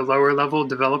the lower level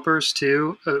developers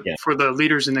too. For the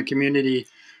leaders in the community,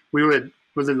 we would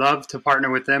love to partner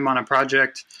with them on a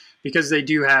project, because they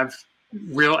do have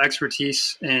real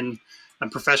expertise and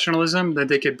professionalism that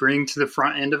they could bring to the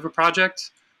front end of a project,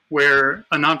 where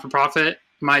a non-for-profit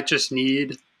might just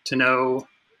need to know,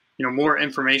 more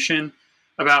information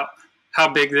about how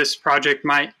big this project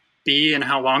might be and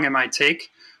how long it might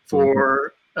take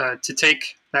for to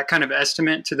take that kind of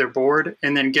estimate to their board,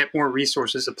 and then get more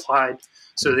resources applied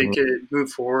so they could move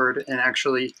forward and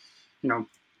actually,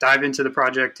 dive into the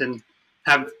project and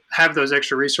have those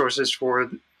extra resources for,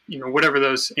 whatever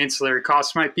those ancillary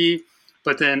costs might be,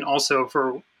 but then also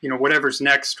for, whatever's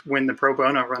next when the pro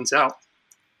bono runs out.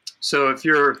 So if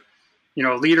you're,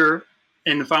 a leader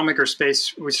in the FileMaker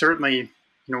space, we certainly,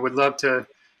 would love to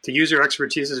use your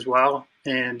expertise as well,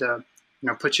 and,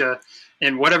 put you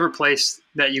in whatever place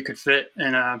that you could fit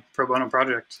in a pro bono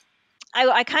project.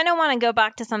 I kind of want to go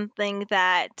back to something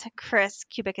that Chris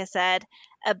Kubica said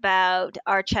about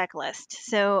our checklist.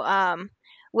 So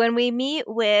when we meet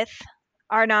with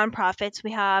our nonprofits,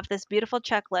 we have this beautiful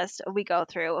checklist we go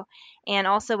through, and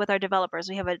also with our developers,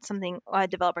 we have a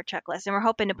developer checklist, and we're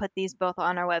hoping to put these both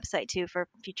on our website too for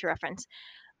future reference.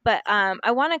 But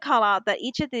I want to call out that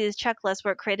each of these checklists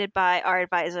were created by our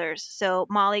advisors. So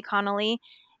Molly Connolly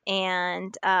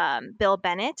and Bill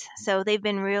Bennett. So they've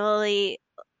been really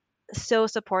so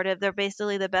supportive. They're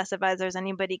basically the best advisors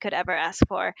anybody could ever ask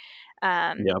for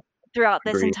Yep. throughout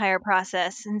this Agreed. entire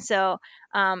process. And so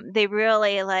they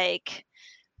really like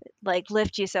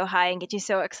lift you so high and get you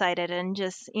so excited, and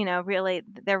just really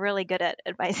they're really good at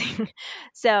advising.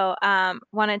 So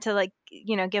wanted to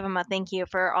give them a thank you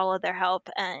for all of their help.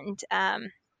 And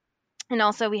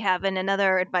also we have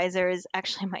another advisor is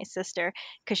actually my sister,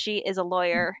 because she is a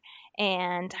lawyer,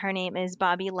 and her name is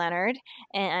Bobby Leonard,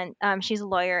 and she's a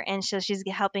lawyer, and so she's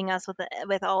helping us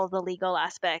with all of the legal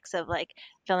aspects of like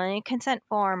filling a consent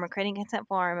form or creating a consent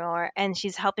form, and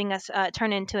she's helping us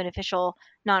turn into an official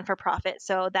non-for-profit.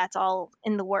 So that's all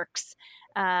in the works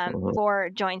Mhm. for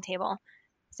Join Table.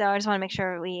 So I just want to make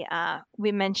sure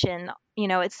we mention,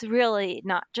 it's really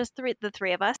not just the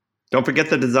three of us. Don't forget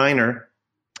the designer.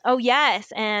 Oh,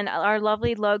 yes. And our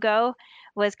lovely logo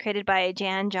was created by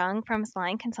Jan Jung from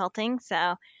Spline Consulting.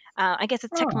 So I guess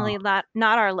it's technically Oh,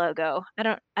 not our logo. I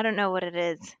don't know what it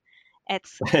is.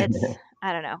 It's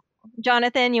I don't know.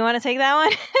 Jonathan, you want to take that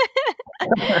one?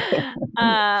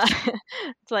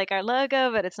 It's like our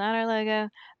logo, but it's not our logo.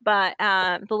 But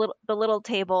the little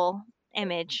table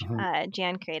image mhm.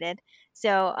 Jan created.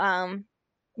 So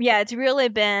yeah, it's really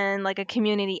been like a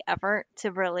community effort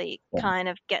to really kind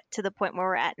of get to the point where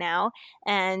we're at now.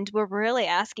 And we're really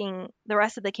asking the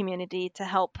rest of the community to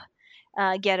help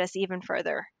get us even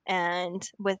further. And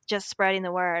with just spreading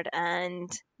the word and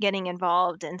getting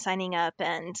involved and signing up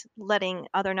and letting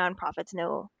other nonprofits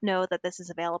know that this is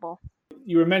available.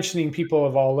 You were mentioning people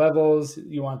of all levels.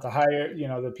 You want to hire,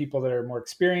 the people that are more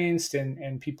experienced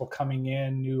and people coming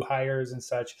in, new hires and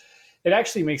such. It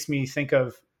actually makes me think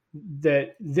of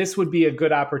that this would be a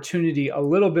good opportunity, a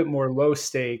little bit more low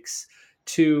stakes,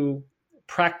 to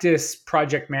practice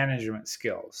project management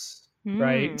skills,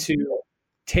 right? Mm, To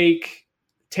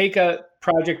take a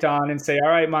project on and say, all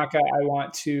right, Maka, I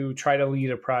want to try to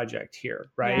lead a project here,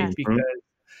 right? yes. Because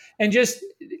and just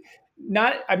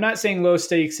not I'm not saying low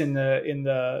stakes in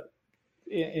a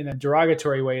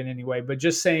derogatory way in any way, but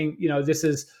just saying, this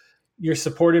is, you're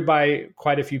supported by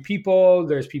quite a few people.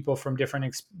 There's people from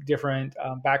different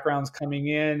backgrounds coming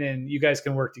in, and you guys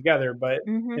can work together. But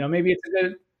Hmm. maybe it's a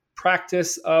good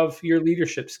practice of your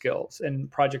leadership skills and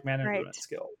project Right. management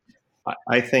skills.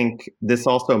 I think this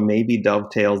also maybe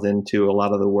dovetails into a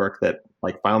lot of the work that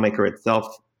like FileMaker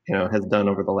itself, has done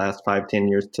over the last 5-10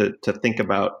 years to think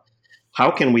about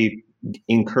how can we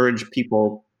encourage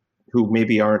people who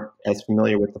maybe aren't as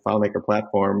familiar with the FileMaker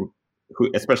platform, who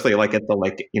especially like at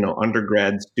the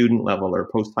undergrad student level or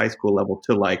post high school level,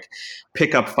 to like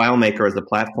pick up FileMaker as a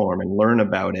platform and learn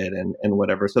about it and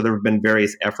whatever. So there have been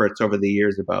various efforts over the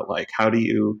years about like how do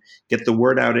you get the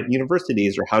word out at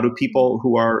universities, or how do people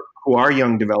who are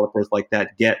young developers like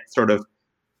that get sort of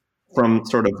from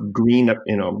sort of green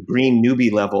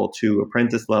newbie level to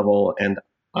apprentice level and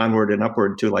onward and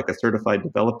upward to like a certified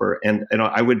developer. And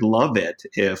I would love it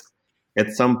if at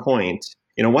some point,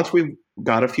 once we've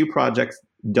got a few projects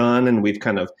done and we've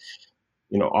kind of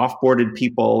offboarded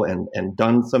people and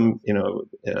done some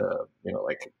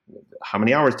like how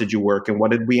many hours did you work and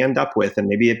what did we end up with, and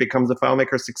maybe it becomes a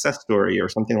FileMaker success story or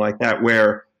something like that,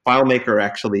 where FileMaker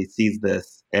actually sees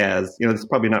this as, this is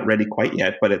probably not ready quite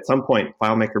yet, but at some point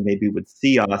FileMaker maybe would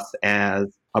see us as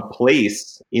a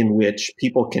place in which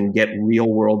people can get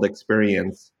real world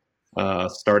experience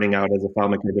starting out as a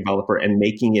FileMaker developer and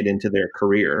making it into their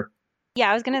career. Yeah,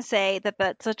 I was going to say that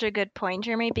that's such a good point,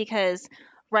 Jeremy, because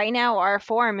right now our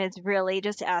forum is really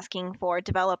just asking for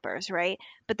developers, right?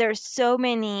 But there's so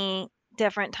many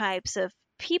different types of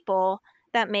people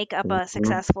that make up a Mm-hmm.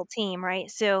 successful team,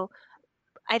 right? So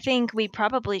I think we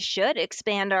probably should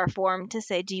expand our forum to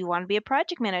say, do you want to be a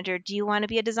project manager? Do you want to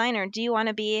be a designer? Do you want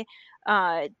to be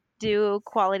uh, do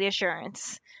quality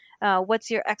assurance? What's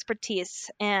your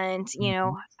expertise? And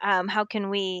how can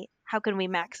we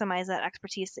maximize that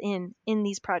expertise in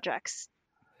these projects?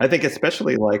 I think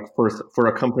especially like for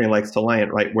a company like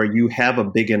Soliant, right, where you have a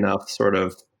big enough sort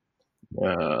of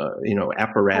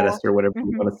apparatus Cool. or whatever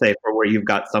you Hmm. want to say, for where you've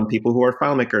got some people who are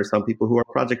file makers, some people who are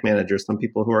project managers, some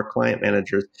people who are client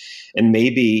managers, and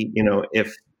maybe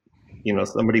if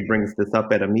somebody brings this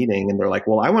up at a meeting and they're like,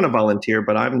 well, I want to volunteer,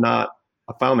 but I'm not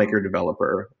a FileMaker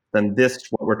developer, then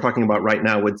what we're talking about right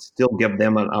now would still give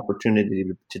them an opportunity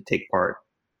to take part.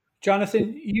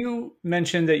 Jonathan, you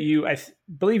mentioned that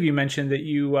believe you mentioned that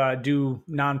you do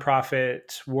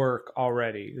nonprofit work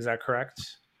already. Is that correct?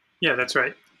 Yeah, that's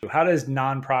right. How does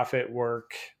nonprofit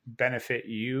work benefit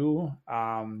you?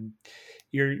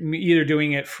 You're either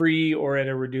doing it free or at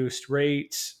a reduced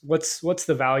rate. What's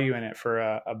the value in it for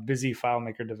a busy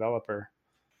FileMaker developer?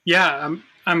 Yeah,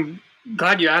 I'm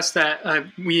glad you asked that. I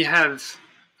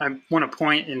want to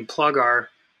point and plug our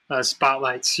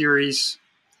Spotlight series,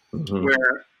 Mm-hmm.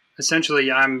 where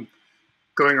essentially I'm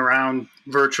going around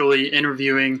virtually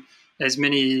interviewing as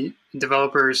many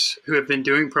developers who have been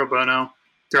doing pro bono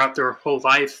throughout their whole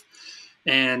life.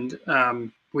 And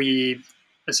we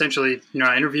essentially,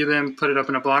 I interview them, put it up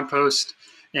in a blog post,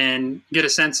 and get a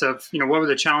sense of, what were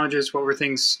the challenges, what were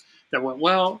things that went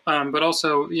well, but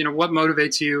also, what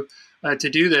motivates you to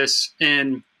do this.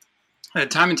 And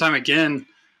time and time again,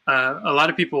 a lot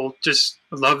of people just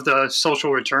love the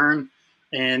social return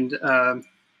and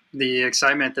the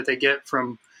excitement that they get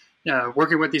from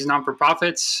working with these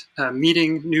non-for-profits,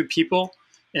 meeting new people,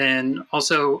 and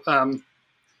also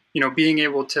being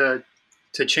able to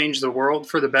change the world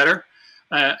for the better.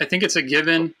 I think it's a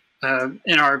given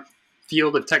in our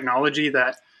field of technology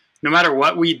that no matter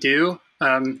what we do,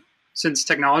 since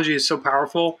technology is so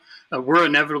powerful, we're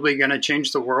inevitably going to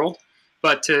change the world.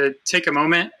 But to take a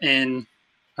moment and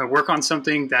work on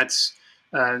something that's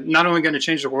not only going to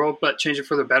change the world, but change it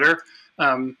for the better,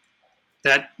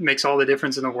 that makes all the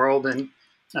difference in the world, and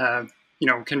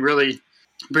can really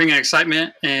bring an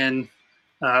excitement and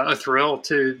a thrill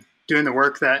to doing the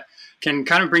work that can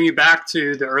kind of bring you back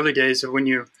to the early days of when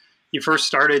you first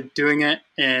started doing it.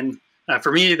 And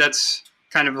for me, that's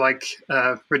kind of like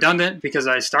redundant because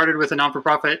I started with a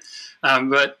non-for-profit.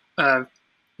 But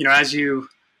as you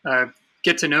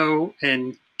get to know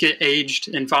and get aged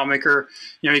in FileMaker,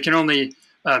 you can only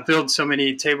build so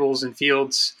many tables and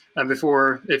fields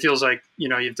before it feels like,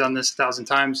 you've done this 1,000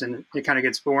 times and it kind of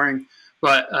gets boring.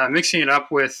 But mixing it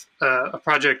up with a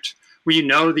project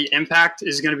where the impact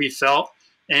is going to be felt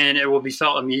and it will be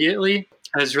felt immediately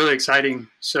is really exciting.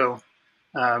 So,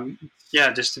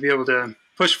 just to be able to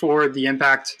push forward the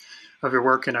impact of your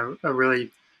work in a really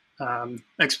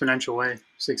exponential way.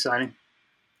 It's exciting.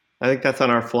 I think that's on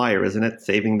our flyer, isn't it?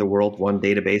 Saving the world one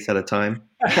database at a time.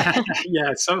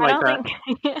 Yeah, something like that.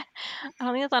 I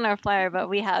don't think it's on our flyer, but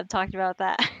we have talked about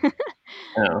that.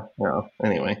 No.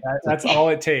 Anyway, that's all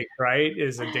it takes, right?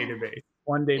 Is a database,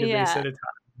 one database at a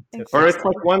time. Or it's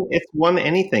like one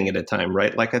anything at a time,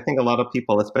 right? Like I think a lot of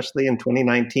people, especially in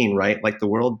 2019, right? Like the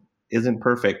world isn't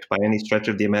perfect by any stretch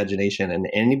of the imagination, and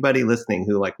anybody listening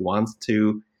who like wants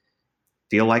to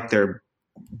feel like they're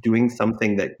doing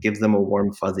something that gives them a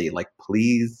warm fuzzy, like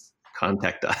please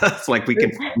contact us. Like we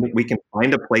can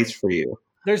find a place for you.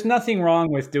 There's nothing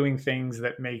wrong with doing things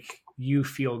that make you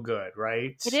feel good,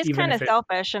 right? It is kind of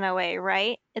selfish in a way,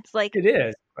 right? It's like it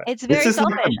is. It's very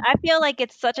selfish. I feel like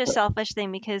it's such a selfish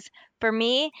thing because for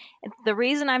me, the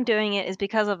reason I'm doing it is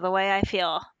because of the way I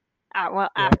feel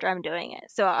after I'm doing it.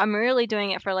 So I'm really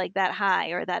doing it for like that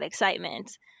high or that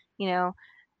excitement,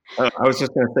 I was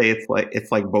just going to say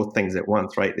it's like both things at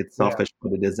once, right? It's selfish,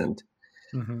 but it isn't.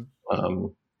 Mm-hmm.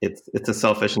 It's a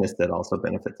selfishness that also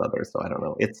benefits others. So I don't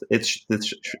know.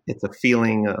 It's a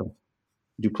feeling of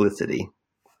duplicity.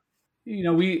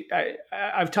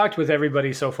 I've talked with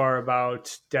everybody so far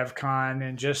about DevCon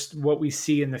and just what we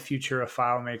see in the future of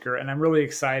FileMaker, and I'm really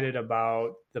excited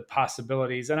about the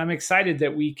possibilities. And I'm excited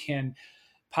that we can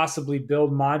possibly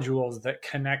build modules that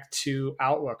connect to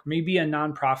Outlook. Maybe a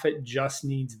nonprofit just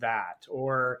needs that,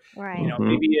 or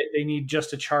maybe they need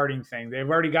just a charting thing. They've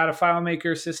already got a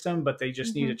FileMaker system, but they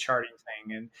just need a charting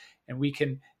thing, and we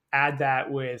can add that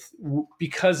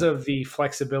because of the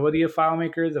flexibility of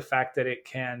FileMaker, the fact that it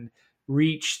can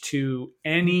reach to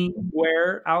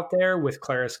anywhere out there with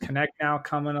Claris Connect now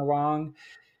coming along.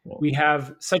 We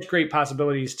have such great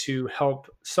possibilities to help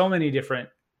so many different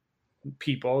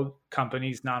people,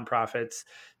 companies, nonprofits,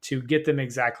 to get them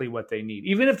exactly what they need.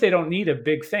 Even if they don't need a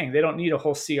big thing, they don't need a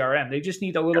whole CRM. They just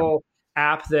need a little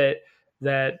app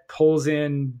that pulls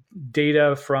in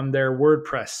data from their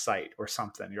WordPress site or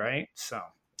something, right? So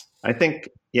I think,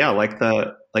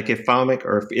 like if FileMaker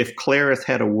or if Claris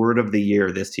had a word of the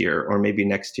year this year or maybe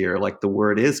next year, like the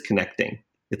word is connecting.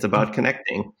 It's about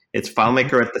connecting. It's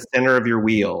FileMaker at the center of your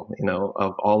wheel,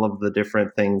 of all of the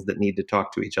different things that need to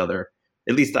talk to each other.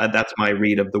 At least that's my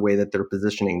read of the way that they're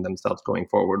positioning themselves going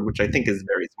forward, which I think is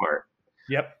very smart.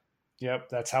 Yep.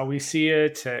 That's how we see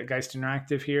it at Geist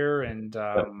Interactive here. And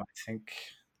I think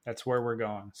that's where we're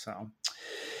going. So,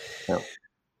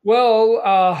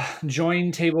 Well,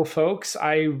 join table folks.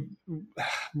 I'm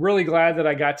really glad that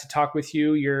I got to talk with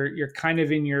you. You're kind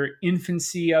of in your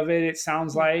infancy of it. It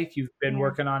sounds like you've been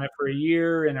working on it for a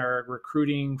year and are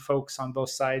recruiting folks on both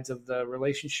sides of the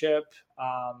relationship.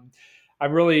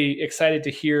 I'm really excited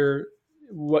to hear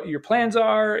what your plans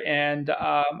are, and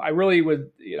I really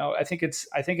would, I think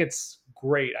it's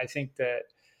great. I think that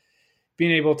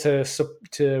being able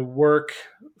to work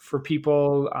for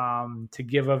people, to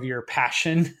give of your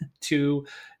passion to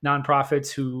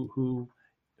nonprofits who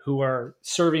are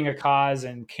serving a cause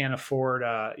and can't afford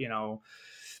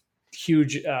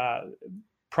huge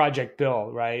project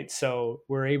bill, right? So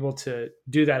we're able to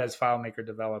do that as FileMaker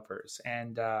developers,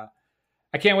 and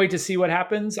I can't wait to see what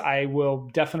happens. I will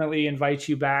definitely invite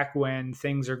you back when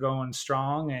things are going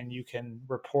strong, and you can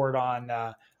report on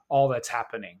all that's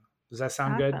happening. Does that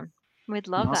sound good? We'd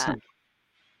love that.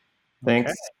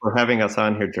 Thanks for having us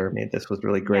on here, Jeremy. This was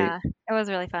really great. Yeah, it was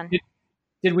really fun.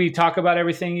 Did we talk about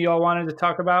everything you all wanted to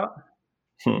talk about?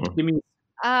 Give me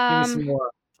some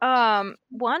more.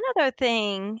 One other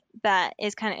thing that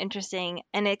is kind of interesting,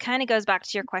 and it kind of goes back to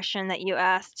your question that you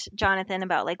asked Jonathan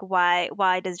about, like,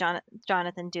 why does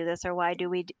Jonathan do this, or why do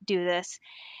we do this?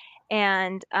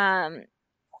 And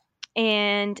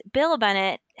Bill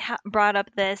Bennett brought up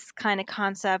this kind of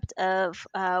concept of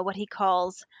what he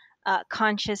calls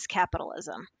conscious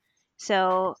capitalism.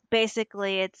 So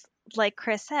basically, it's like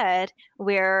Chris said,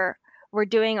 we're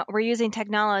using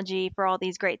technology for all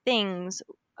these great things.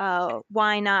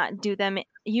 Why not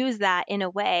use that in a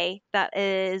way that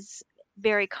is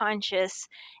very conscious,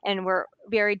 and we're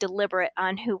very deliberate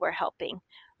on who we're helping,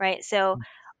 right? So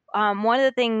one of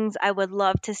the things I would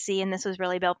love to see, and this was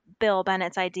really Bill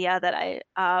Bennett's idea that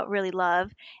I really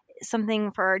love,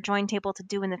 something for Join Table to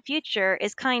do in the future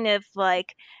is kind of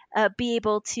like be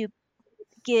able to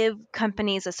give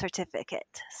companies a certificate.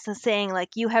 So saying,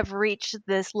 like, you have reached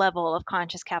this level of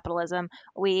conscious capitalism.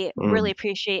 We really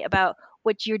appreciate about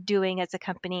what you're doing as a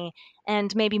company,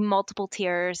 and maybe multiple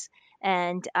tiers,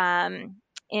 and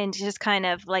just kind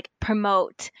of like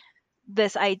promote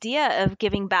this idea of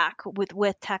giving back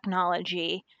with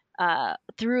technology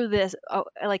through this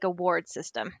like award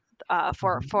system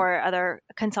for other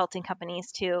consulting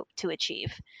companies to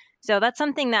achieve. So that's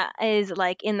something that is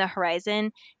like in the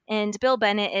horizon. And Bill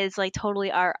Bennett is like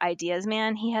totally our ideas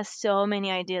man. He has so many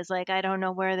ideas, like I don't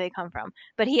know where they come from,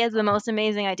 but he has the most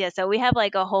amazing ideas. So we have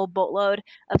like a whole boatload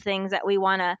of things that we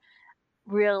want to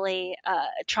really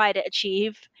try to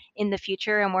achieve in the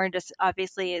future, and we're just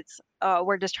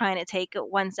we're just trying to take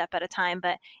it one step at a time.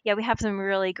 But yeah, we have some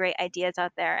really great ideas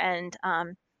out there, and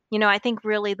I think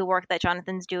really the work that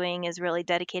Jonathan's doing is really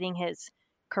dedicating his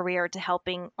career to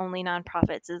helping only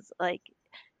nonprofits is like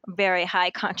very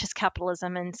high conscious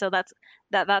capitalism, and so that's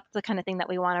the kind of thing that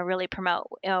we want to really promote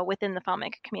within the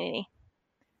FileMaker community.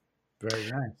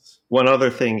 Very nice. One other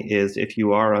thing is, if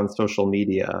you are on social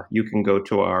media, you can go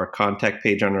to our contact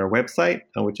page on our website,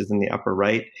 which is in the upper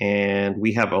right, and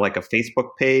we have a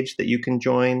Facebook page that you can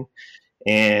join.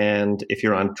 And if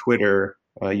you're on Twitter,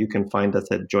 you can find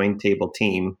us at Join Table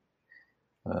Team.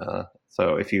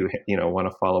 So if you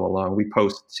want to follow along, we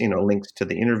post links to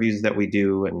the interviews that we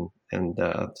do and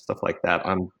stuff like that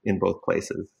in both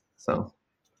places. So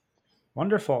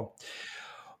wonderful.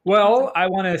 Well, I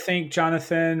want to thank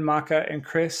Jonathan, Maka, and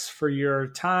Chris for your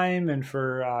time and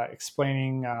for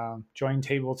explaining Join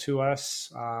Table to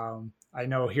us. I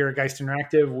know here at Geist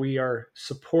Interactive, we are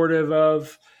supportive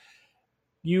of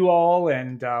you all,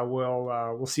 and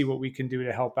we'll see what we can do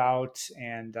to help out.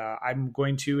 And I'm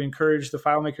going to encourage the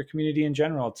FileMaker community in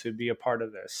general to be a part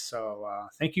of this. So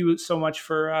thank you so much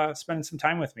for spending some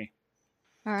time with me.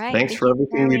 All right. Thanks for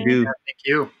everything you do. Thank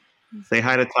you. Say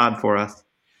hi to Todd for us.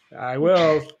 I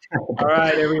will. All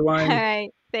right, everyone. All right.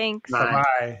 Thanks.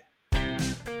 Bye-bye.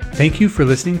 Thank you for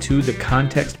listening to the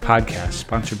Context Podcast,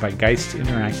 sponsored by Geist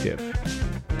Interactive.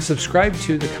 Subscribe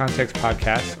to the Context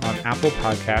Podcast on Apple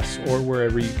Podcasts or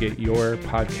wherever you get your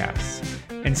podcasts.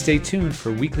 And stay tuned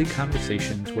for weekly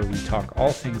conversations where we talk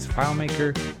all things FileMaker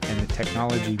and the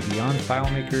technology beyond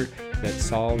FileMaker that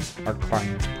solves our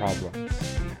clients'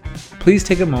 problems. Please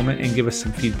take a moment and give us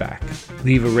some feedback.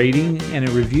 Leave a rating and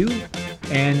a review,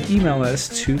 and email us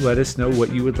to let us know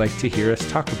what you would like to hear us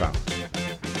talk about.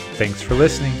 Thanks for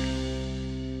listening.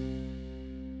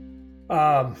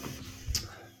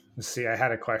 Let's see, I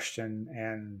had a question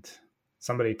and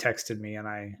somebody texted me and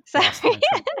I lost my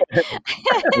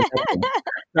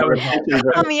That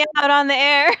was me out on the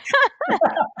air.